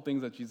all the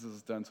things that Jesus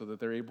has done so that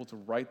they're able to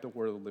write the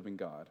Word of the living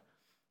God.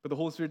 But the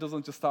Holy Spirit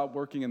doesn't just stop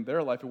working in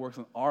their life, it works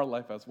in our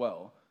life as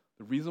well.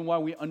 The reason why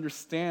we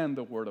understand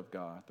the Word of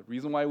God, the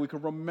reason why we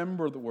can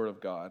remember the Word of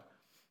God,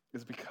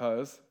 is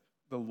because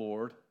the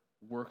Lord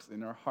works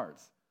in our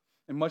hearts.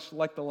 And much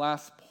like the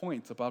last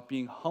point about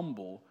being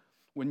humble,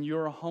 when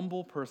you're a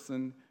humble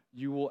person,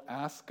 you will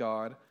ask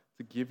God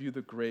to give you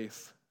the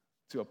grace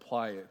to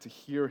apply it, to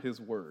hear his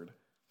word.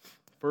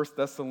 1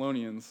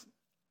 Thessalonians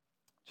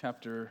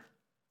chapter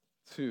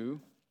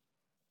 2,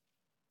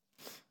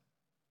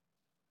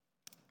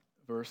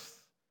 verse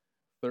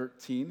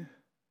 13.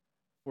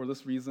 For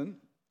this reason,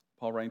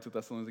 Paul writing to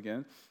Thessalonians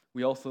again,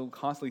 we also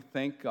constantly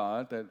thank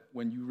God that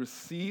when you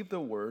received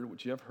the word,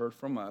 which you have heard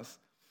from us,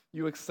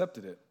 you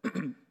accepted it,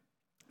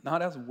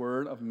 not as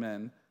word of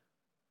men,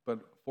 but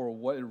for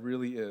what it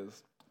really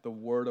is, the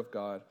word of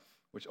God,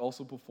 which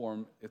also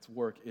performed its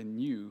work in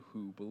you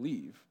who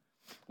believe.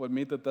 What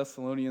made the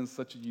Thessalonians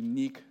such a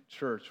unique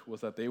church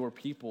was that they were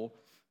people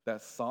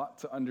that sought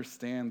to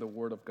understand the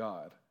word of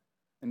God.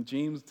 And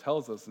James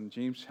tells us in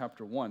James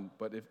chapter 1,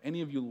 but if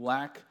any of you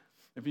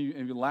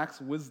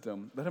lacks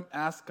wisdom, let him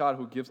ask God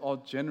who gives all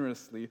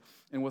generously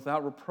and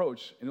without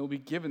reproach, and it will be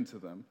given to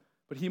them.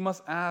 But he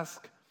must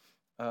ask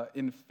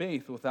in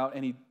faith without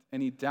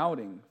any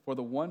doubting, for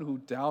the one who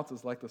doubts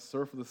is like the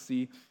surf of the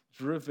sea,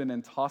 driven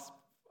and tossed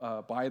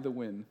by the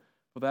wind.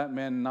 For that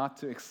man not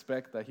to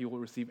expect that he will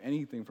receive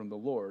anything from the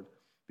Lord,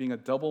 being a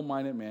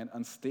double-minded man,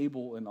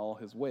 unstable in all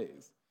his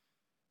ways.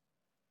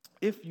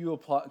 if you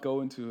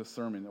go into a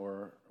sermon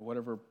or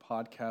whatever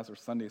podcast or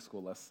Sunday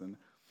school lesson,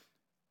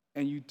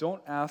 and you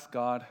don't ask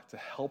God to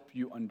help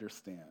you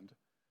understand,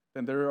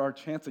 then there are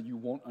chances that you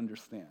won't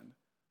understand.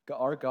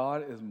 Our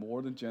God is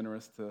more than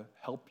generous to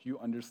help you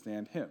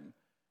understand Him.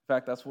 In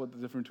fact, that's what the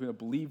difference between a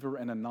believer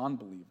and a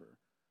non-believer.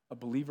 A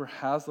believer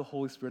has the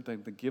Holy Spirit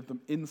that can give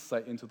them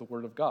insight into the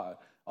Word of God,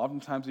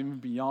 oftentimes even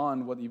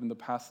beyond what even the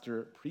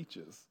pastor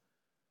preaches.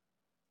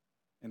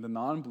 And the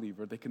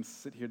non-believer, they can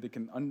sit here, they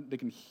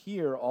can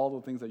hear all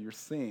the things that you're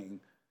saying,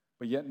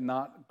 but yet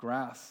not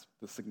grasp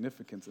the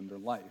significance in their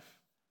life.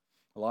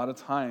 A lot of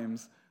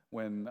times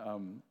when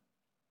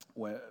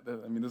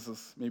this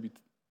is maybe,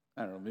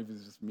 I don't know, maybe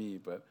it's just me,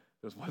 but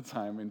there's one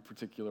time in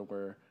particular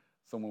where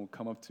someone would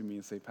come up to me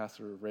and say,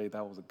 Pastor Ray,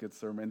 that was a good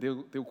sermon.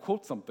 And they'll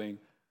quote something,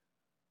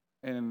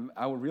 and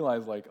I would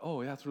realize, like,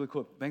 oh, yeah, that's really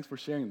cool. Thanks for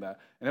sharing that.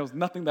 And it was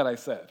nothing that I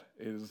said.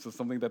 It was just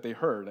something that they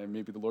heard, and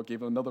maybe the Lord gave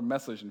them another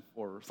message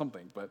or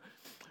something. But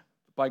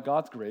by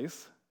God's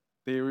grace,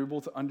 they were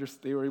able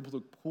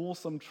to pull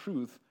some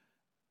truth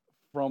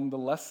from the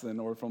lesson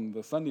or from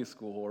the Sunday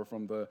school or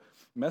from the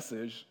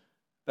message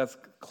that's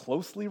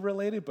closely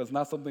related, but it's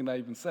not something that I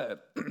even said.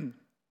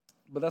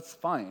 But that's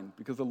fine,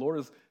 because the Lord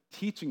is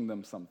teaching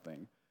them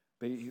something.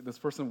 This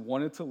person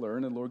wanted to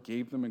learn, and the Lord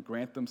gave them and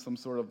grant them some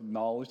sort of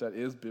knowledge that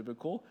is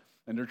biblical,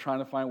 and they're trying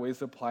to find ways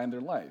to apply in their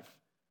life.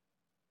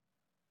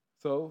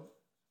 So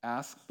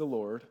ask the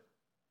Lord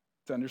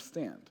to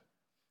understand.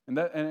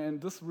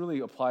 And this really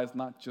applies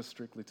not just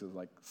strictly to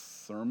like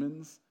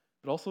sermons,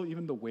 but also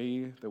even the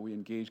way that we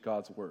engage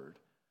God's Word.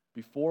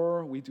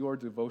 Before we do our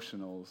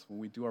devotionals, when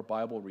we do our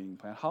Bible reading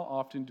plan, how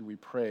often do we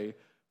pray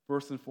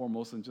first and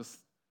foremost and just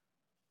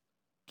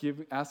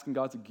asking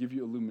God to give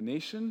you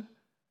illumination,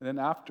 and then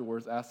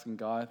afterwards asking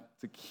God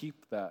to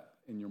keep that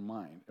in your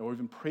mind, or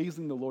even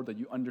praising the Lord that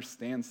you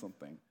understand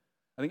something?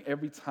 I think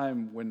every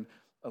time when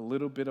a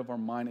little bit of our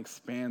mind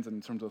expands in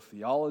terms of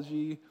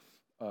theology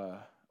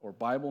or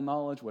Bible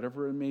knowledge,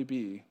 whatever it may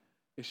be,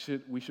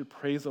 we should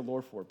praise the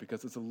Lord for it,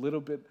 because it's a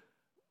little bit,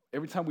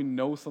 every time we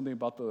know something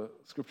about the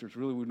Scriptures,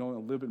 really we know a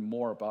little bit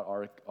more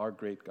about our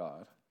great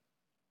God.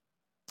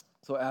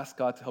 So ask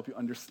God to help you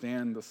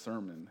understand the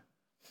sermon.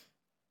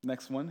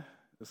 Next one,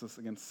 this is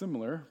again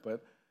similar,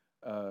 but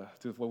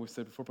to what we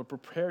said before, but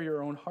prepare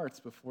your own hearts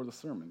before the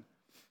sermon.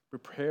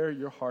 Prepare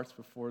your hearts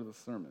before the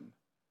sermon.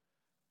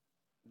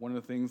 One of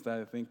the things that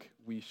I think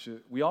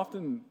we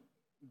often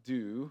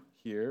do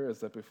here is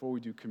that before we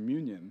do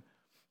communion,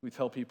 we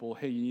tell people,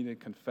 hey, you need to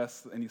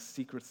confess any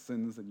secret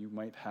sins that you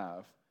might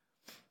have.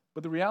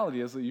 But the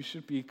reality is that you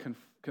should be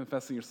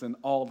confessing your sin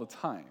all the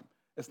time.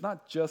 It's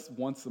not just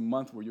once a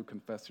month where you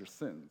confess your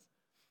sins.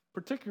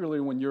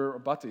 Particularly when you're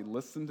about to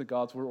listen to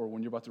God's Word or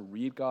when you're about to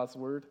read God's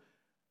Word,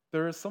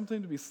 there is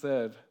something to be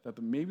said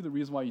that maybe the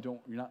reason why you're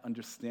not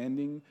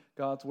understanding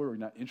God's Word, or you're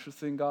not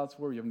interested in God's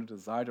Word, you have no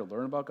desire to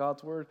learn about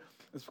God's Word,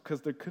 is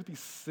because there could be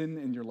sin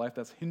in your life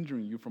that's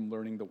hindering you from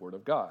learning the Word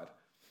of God.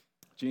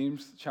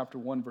 James chapter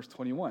 1, verse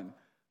 21,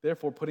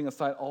 therefore, putting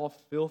aside all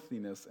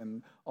filthiness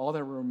and all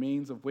that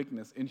remains of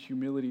wickedness, in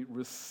humility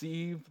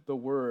receive the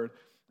Word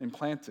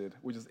implanted,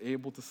 which is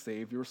able to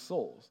save your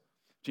souls.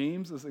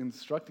 James is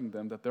instructing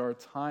them that there are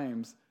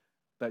times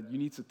that you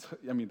need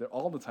to,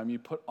 all the time, you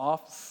put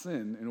off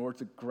sin in order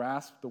to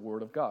grasp the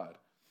Word of God.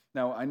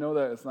 Now, I know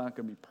that it's not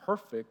going to be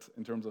perfect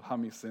in terms of how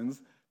many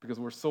sins, because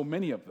we're so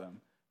many of them,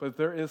 but if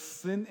there is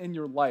sin in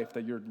your life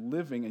that you're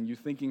living and you're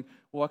thinking,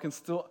 well, I can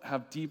still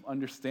have deep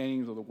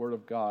understandings of the Word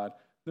of God,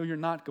 no, you're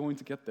not going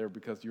to get there,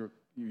 because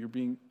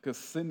because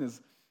sin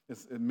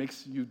it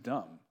makes you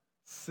dumb.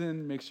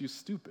 Sin makes you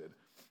stupid.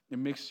 It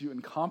makes you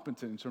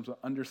incompetent in terms of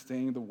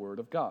understanding the Word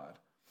of God.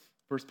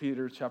 1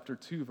 Peter chapter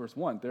 2, verse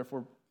 1,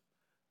 therefore,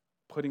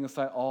 putting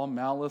aside all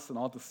malice and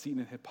all deceit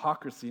and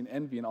hypocrisy and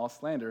envy and all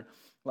slander,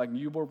 like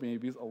newborn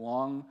babies,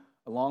 along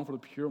for the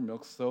pure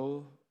milk,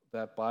 so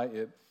that by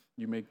it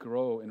you may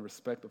grow in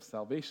respect of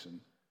salvation,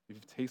 if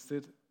you've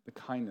tasted the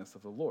kindness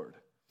of the Lord.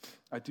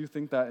 I do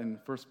think that in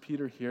 1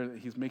 Peter here, that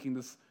he's making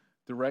this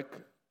direct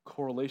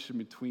correlation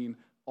between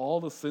all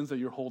the sins that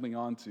you're holding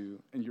on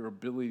to and your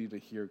ability to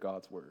hear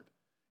God's Word.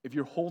 If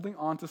you're holding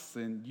on to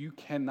sin, you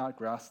cannot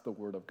grasp the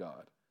Word of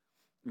God.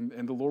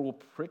 And the Lord will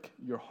prick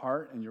your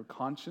heart and your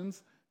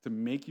conscience to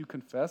make you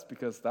confess,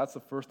 because that's the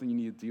first thing you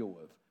need to deal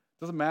with.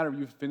 It doesn't matter if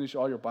you finish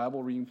all your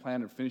Bible reading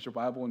plan or finish your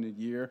Bible in a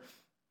year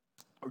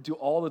or do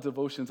all the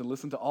devotions and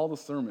listen to all the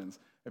sermons.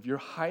 If you're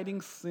hiding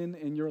sin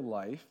in your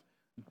life,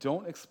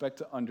 don't expect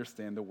to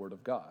understand the Word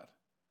of God.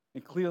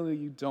 And clearly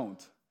you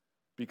don't,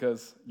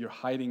 because you're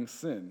hiding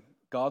sin.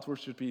 God's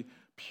Word should be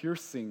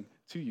piercing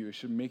to you. It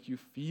should make you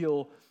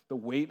feel the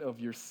weight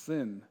of your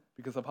sin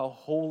because of how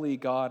holy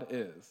God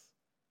is.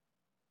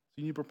 So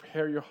you need to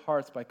prepare your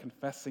hearts by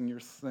confessing your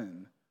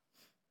sin.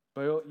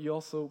 But you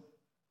also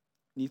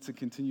need to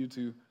continue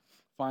to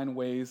find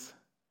ways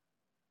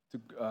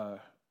to,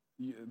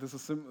 you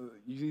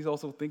need to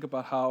also think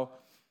about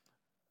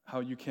how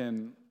you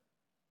can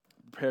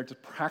prepare to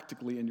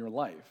practically in your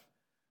life.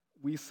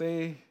 We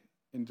say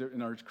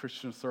in our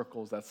Christian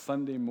circles that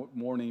Sunday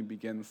morning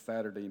begins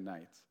Saturday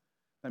night.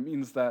 That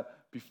means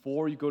that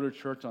before you go to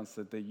church on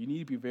Sunday, you need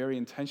to be very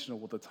intentional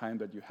with the time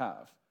that you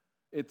have.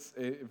 It's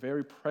a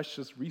very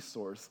precious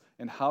resource,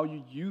 and how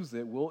you use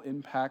it will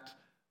impact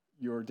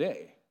your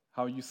day.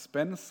 How you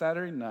spend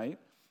Saturday night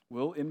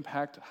will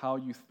impact how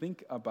you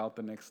think about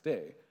the next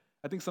day.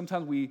 I think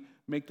sometimes we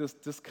make this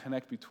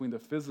disconnect between the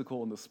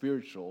physical and the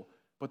spiritual,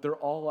 but they're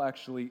all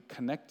actually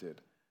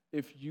connected.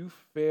 If you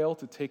fail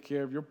to take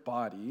care of your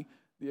body,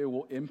 it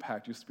will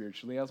impact you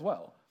spiritually as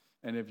well.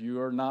 And if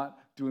you are not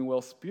doing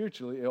well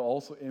spiritually, it will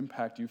also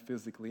impact you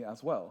physically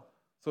as well.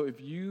 So if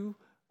you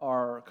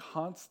are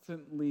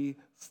constantly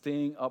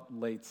staying up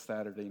late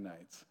Saturday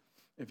nights,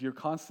 if you're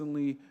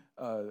constantly,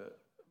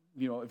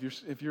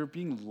 if you're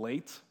being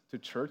late to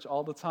church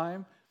all the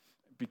time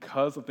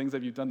because of things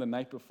that you've done the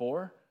night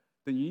before,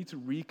 then you need to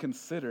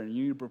reconsider and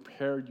you need to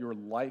prepare your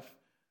life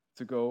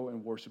to go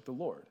and worship the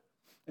Lord.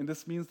 And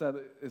this means that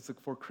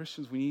for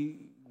Christians,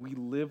 we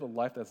live a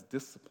life that's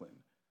disciplined.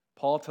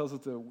 Paul tells us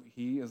that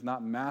he is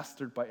not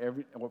mastered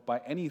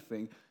by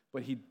anything,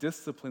 but he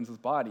disciplines his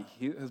body.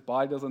 His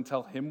body doesn't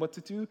tell him what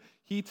to do.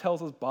 He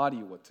tells his body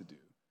what to do.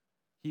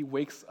 He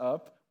wakes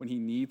up when he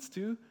needs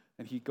to,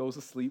 and he goes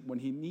to sleep when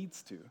he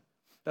needs to.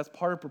 That's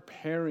part of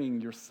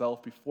preparing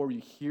yourself before you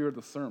hear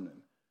the sermon.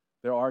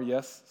 There are,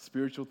 yes,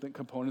 spiritual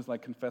components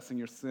like confessing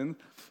your sin,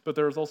 but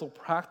there's also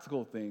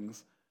practical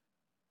things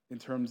in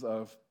terms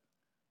of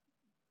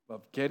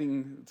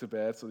getting to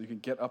bed so you can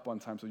get up on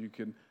time, so you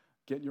can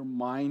get your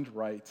mind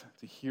right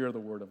to hear the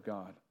word of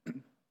God.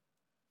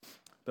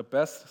 The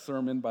best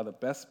sermon by the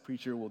best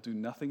preacher will do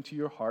nothing to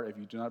your heart if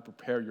you do not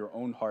prepare your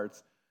own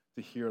hearts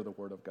to hear the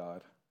word of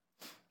God.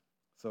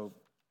 So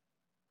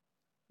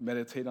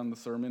meditate on the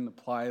sermon,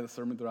 apply the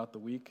sermon throughout the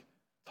week,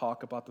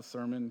 talk about the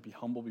sermon, be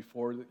humble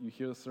before you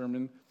hear the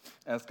sermon,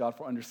 ask God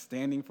for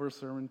understanding for a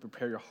sermon,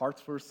 prepare your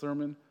hearts for a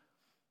sermon,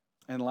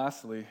 and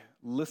lastly,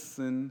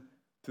 listen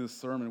to the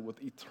sermon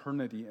with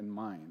eternity in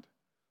mind.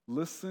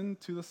 Listen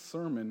to the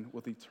sermon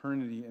with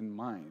eternity in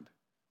mind.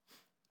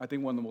 I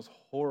think one of the most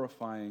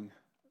horrifying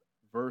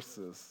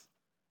verses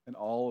in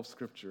all of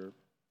Scripture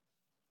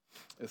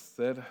is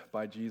said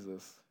by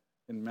Jesus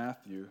in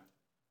Matthew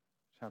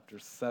chapter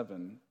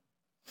 7,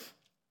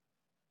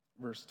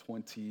 verse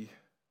 20,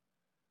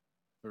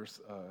 one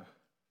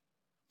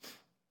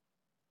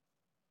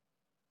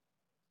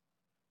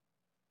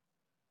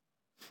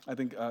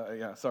of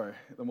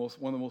the most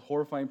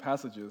horrifying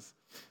passages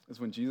is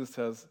when Jesus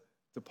says,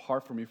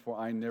 "Depart from me, for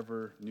I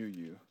never knew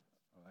you."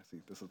 Oh, I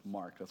see, this is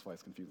Mark, that's why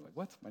it's confusing. Like,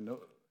 what?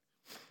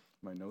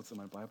 My notes in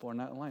my Bible are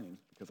not aligning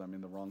because I'm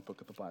in the wrong book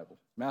of the Bible.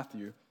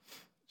 Matthew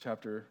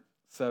chapter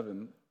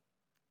 7,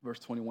 verse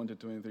 21 to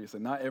 23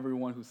 says, "Not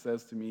everyone who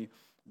says to me,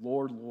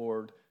 'Lord,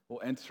 Lord,'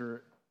 will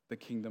enter the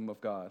kingdom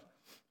of God,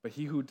 but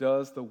he who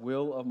does the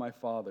will of my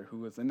Father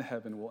who is in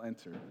heaven will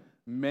enter.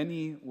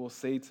 Many will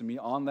say to me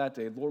on that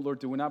day, 'Lord, Lord,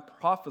 do we not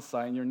prophesy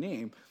in your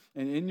name?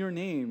 And in your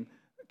name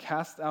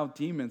cast out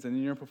demons, and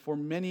in your name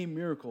perform many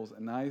miracles?'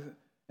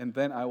 And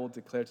then I will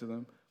declare to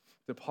them,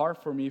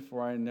 'Depart from me,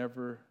 for I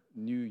never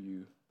knew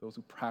you, those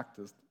who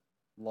practiced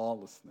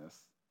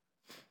lawlessness.'"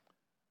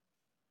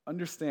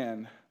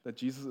 Understand that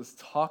Jesus is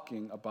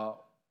talking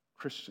about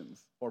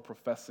Christians or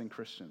professing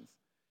Christians.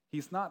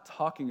 He's not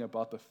talking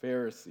about the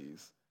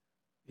Pharisees.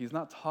 He's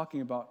not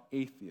talking about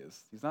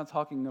atheists. He's not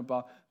talking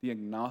about the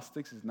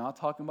agnostics. He's not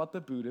talking about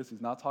the Buddhists. He's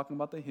not talking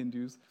about the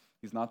Hindus.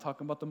 He's not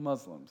talking about the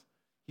Muslims.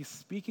 He's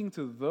speaking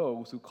to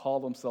those who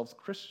call themselves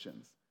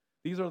Christians.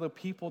 These are the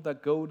people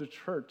that go to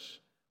church,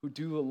 who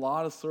do a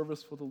lot of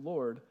service for the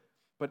Lord,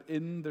 but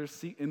in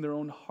their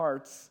own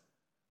hearts,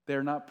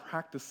 they're not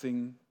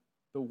practicing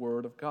the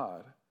word of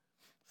God.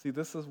 See,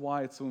 this is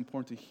why it's so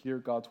important to hear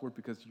God's word,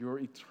 because your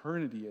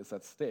eternity is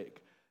at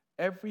stake.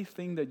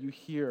 Everything that you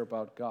hear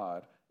about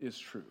God is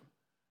true.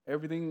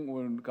 Everything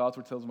when God's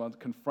word tells about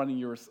confronting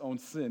your own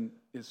sin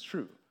is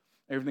true.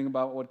 Everything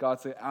about what God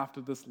said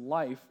after this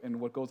life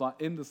and what goes on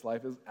in this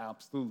life is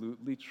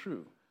absolutely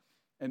true.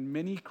 And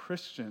many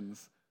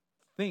Christians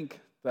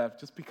think that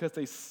just because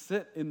they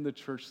sit in the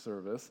church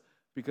service,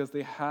 because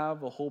they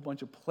have a whole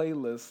bunch of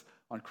playlists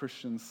on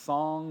Christian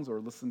songs or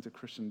listen to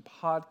Christian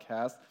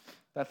podcasts,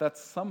 that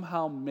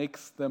somehow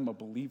makes them a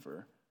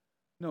believer.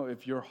 No,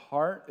 if your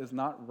heart is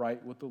not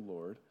right with the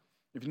Lord,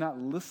 if you're not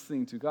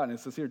listening to God, and it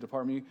says here,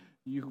 "Depart from me,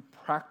 you who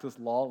practice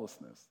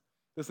lawlessness."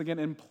 This again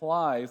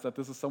implies that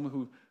this is someone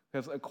who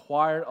has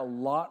acquired a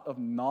lot of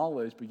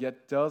knowledge, but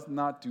yet does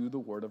not do the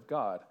word of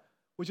God,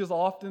 which is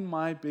often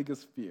my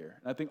biggest fear.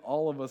 And I think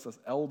all of us as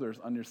elders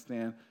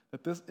understand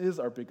that this is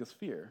our biggest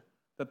fear,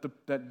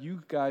 that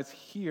you guys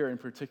here in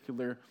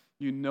particular,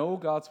 you know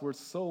God's word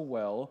so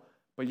well,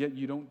 but yet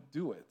you don't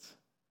do it.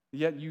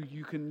 Yet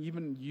you can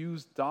even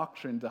use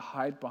doctrine to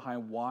hide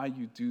behind why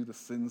you do the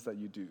sins that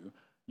you do.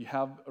 You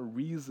have a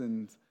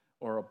reason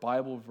or a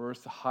Bible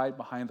verse to hide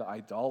behind the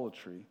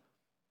idolatry.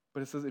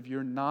 But it says if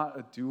you're not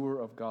a doer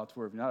of God's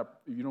word,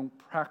 if you're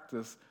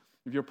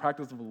a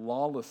practice of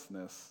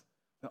lawlessness,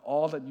 then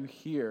all that you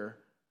hear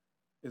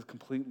is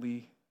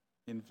completely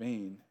in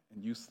vain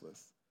and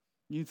useless.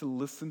 You need to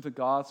listen to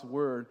God's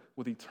word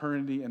with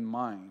eternity in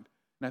mind.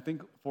 And I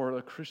think for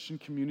a Christian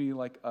community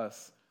like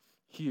us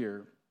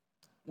here,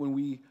 when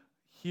we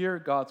hear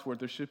God's word,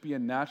 there should be a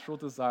natural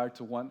desire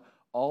to want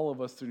all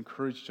of us to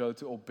encourage each other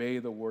to obey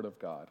the word of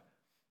God,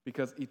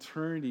 because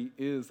eternity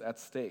is at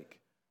stake.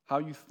 How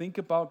you think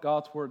about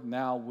God's word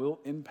now will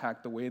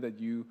impact the way that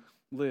you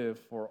live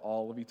for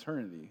all of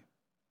eternity.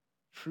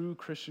 True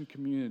Christian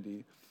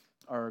community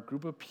are a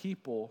group of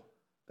people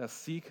that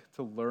seek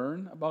to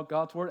learn about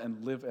God's word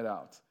and live it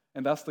out.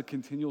 And that's the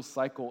continual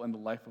cycle in the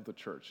life of the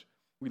church.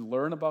 We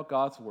learn about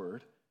God's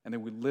word, and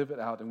then we live it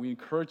out, and we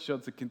encourage each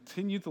other to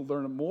continue to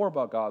learn more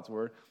about God's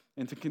word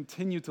and to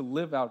continue to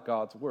live out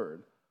God's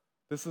word.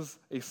 This is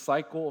a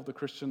cycle of the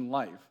Christian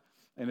life,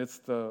 and it's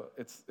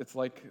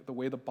like the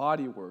way the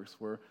body works,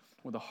 where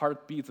the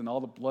heart beats and all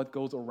the blood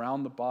goes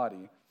around the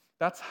body.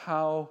 That's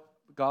how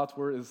God's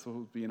word is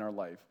supposed to be in our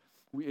life.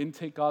 We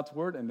intake God's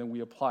word, and then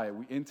we apply it.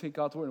 We intake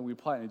God's word, and we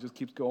apply it, and it just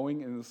keeps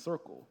going in a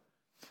circle.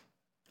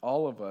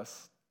 All of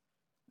us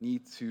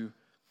need to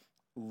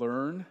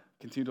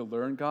continue to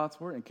learn God's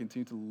word, and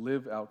continue to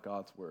live out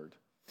God's word.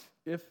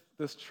 If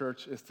this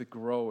church is to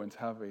grow and to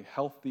have a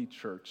healthy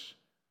church,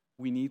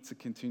 we need to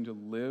continue to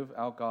live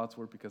out God's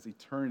word, because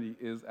eternity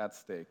is at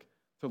stake.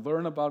 To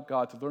learn about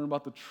God, to learn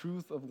about the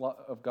truth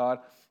of God,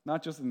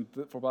 not just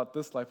for about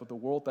this life, but the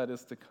world that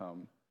is to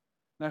come.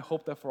 And I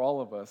hope that for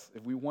all of us,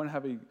 if we want to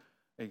have a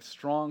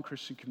strong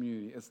Christian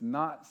community, it's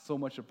not so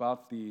much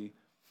about the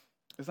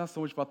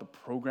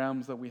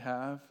programs that we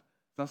have.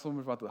 It's not so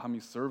much about how many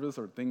service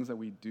or things that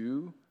we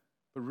do,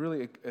 but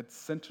really it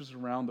centers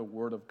around the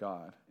word of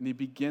God. And it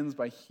begins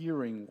by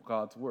hearing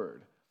God's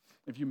word.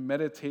 If you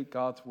meditate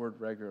God's word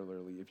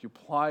regularly, if you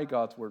apply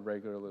God's word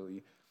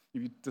regularly,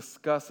 if you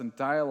discuss and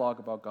dialogue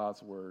about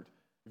God's word,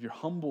 if you're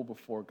humble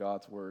before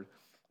God's word,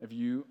 if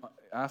you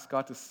ask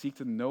God to seek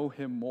to know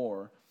him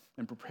more,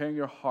 and preparing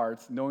your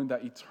hearts, knowing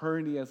that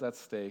eternity is at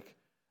stake,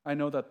 I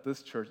know that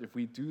this church, if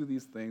we do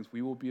these things,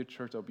 we will be a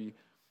church that will be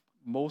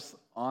most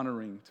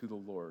honoring to the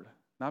Lord.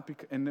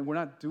 And we're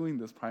not doing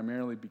this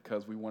primarily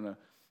because we want to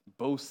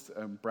boast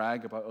and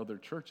brag about other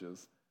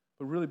churches,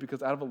 but really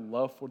because out of a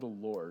love for the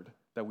Lord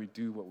that we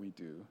do what we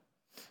do.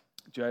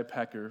 J.I.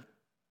 Packer,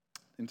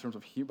 in terms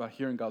of about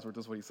hearing God's word,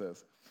 this is what he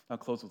says. I'll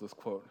close with this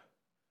quote.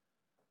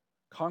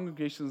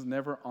 Congregations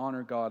never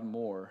honor God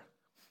more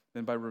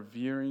than by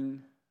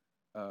revering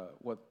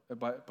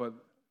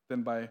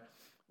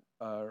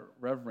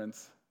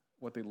reverence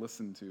what they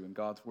listen to in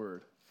God's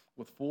word,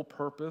 with full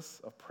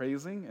purpose of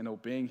praising and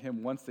obeying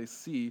him once they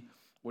see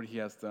what he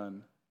has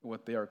done,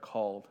 what they are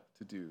called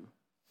to do.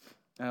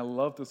 And I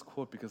love this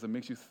quote because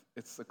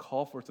it's a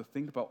call for us to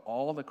think about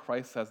all that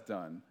Christ has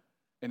done,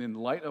 and in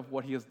light of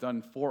what he has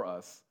done for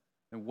us,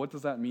 and what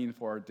does that mean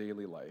for our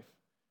daily life?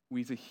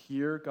 We need to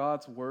hear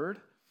God's word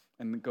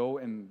and go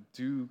and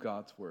do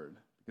God's word.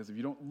 Because if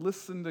you don't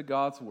listen to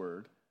God's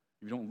word,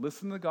 if you don't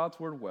listen to God's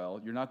word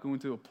well, you're not going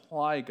to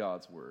apply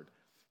God's word.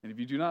 And if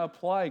you do not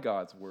apply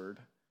God's word,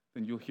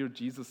 then you'll hear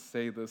Jesus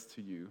say this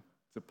to you: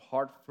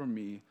 "Depart from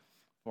me,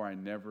 for I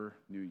never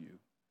knew you."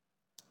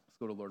 Let's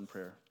go to Lord in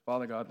prayer.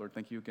 Father God, Lord,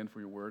 thank you again for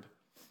your word.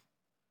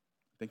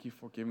 Thank you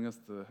for giving us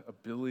the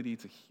ability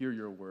to hear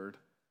your word,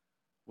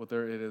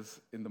 whether it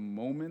is in the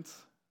moment,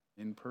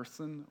 in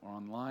person, or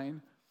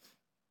online,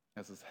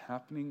 as it's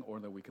happening, or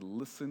that we can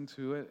listen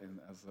to it and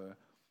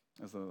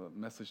as a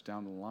message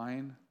down the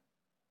line.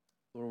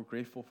 Lord, we're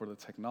grateful for the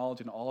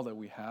technology and all that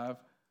we have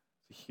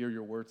to hear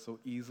your word so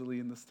easily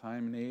in this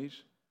time and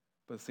age.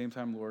 But at the same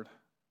time, Lord,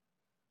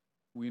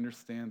 we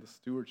understand the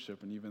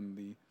stewardship and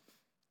even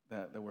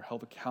that we're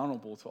held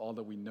accountable to all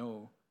that we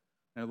know.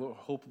 And I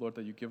hope, Lord,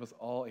 that you give us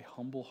all a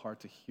humble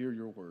heart to hear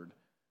your word.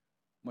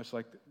 Much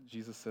like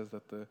Jesus says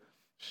that the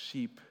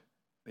sheep,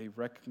 they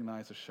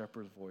recognize the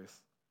shepherd's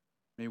voice.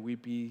 May we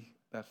be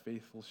that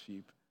faithful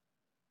sheep,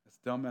 as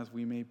dumb as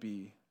we may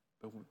be,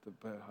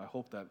 but I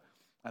hope that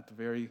at the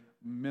very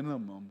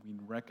minimum, we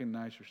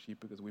recognize your sheep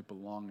because we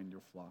belong in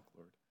your flock,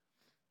 Lord.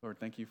 Lord,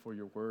 thank you for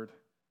your word.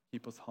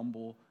 Keep us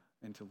humble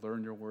and to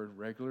learn your word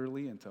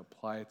regularly and to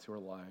apply it to our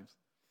lives,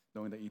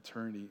 knowing that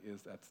eternity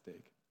is at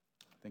stake.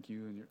 Thank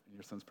you in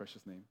your son's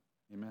precious name.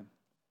 Amen.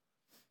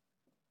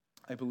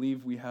 I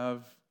believe we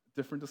have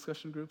different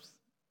discussion groups.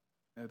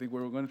 I think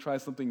we're going to try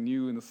something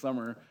new in the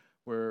summer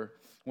where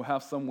we'll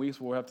have some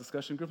weeks where we'll have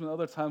discussion groups, and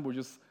other times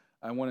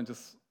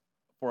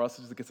for us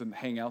to just get to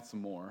hang out some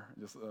more.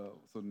 So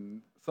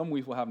some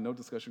weeks we'll have no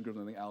discussion groups,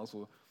 and I think Alice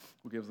will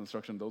give us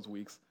instruction those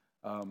weeks.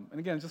 And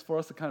again, just for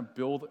us to kind of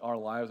build our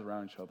lives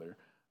around each other.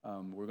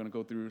 We're going to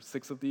go through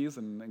 6 of these,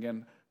 and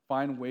again,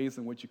 find ways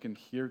in which you can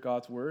hear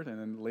God's word, and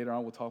then later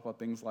on we'll talk about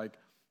things like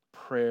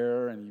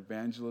prayer and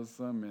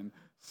evangelism and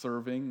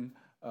serving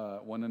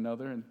one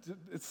another. And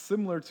it's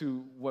similar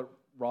to what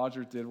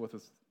Roger did with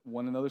his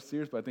One Another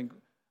series, but I think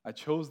I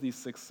chose these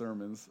 6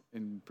 sermons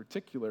in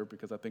particular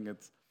because I think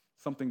it's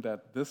something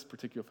that this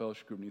particular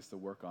fellowship group needs to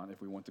work on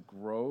if we want to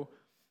grow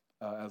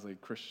as a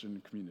Christian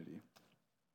community.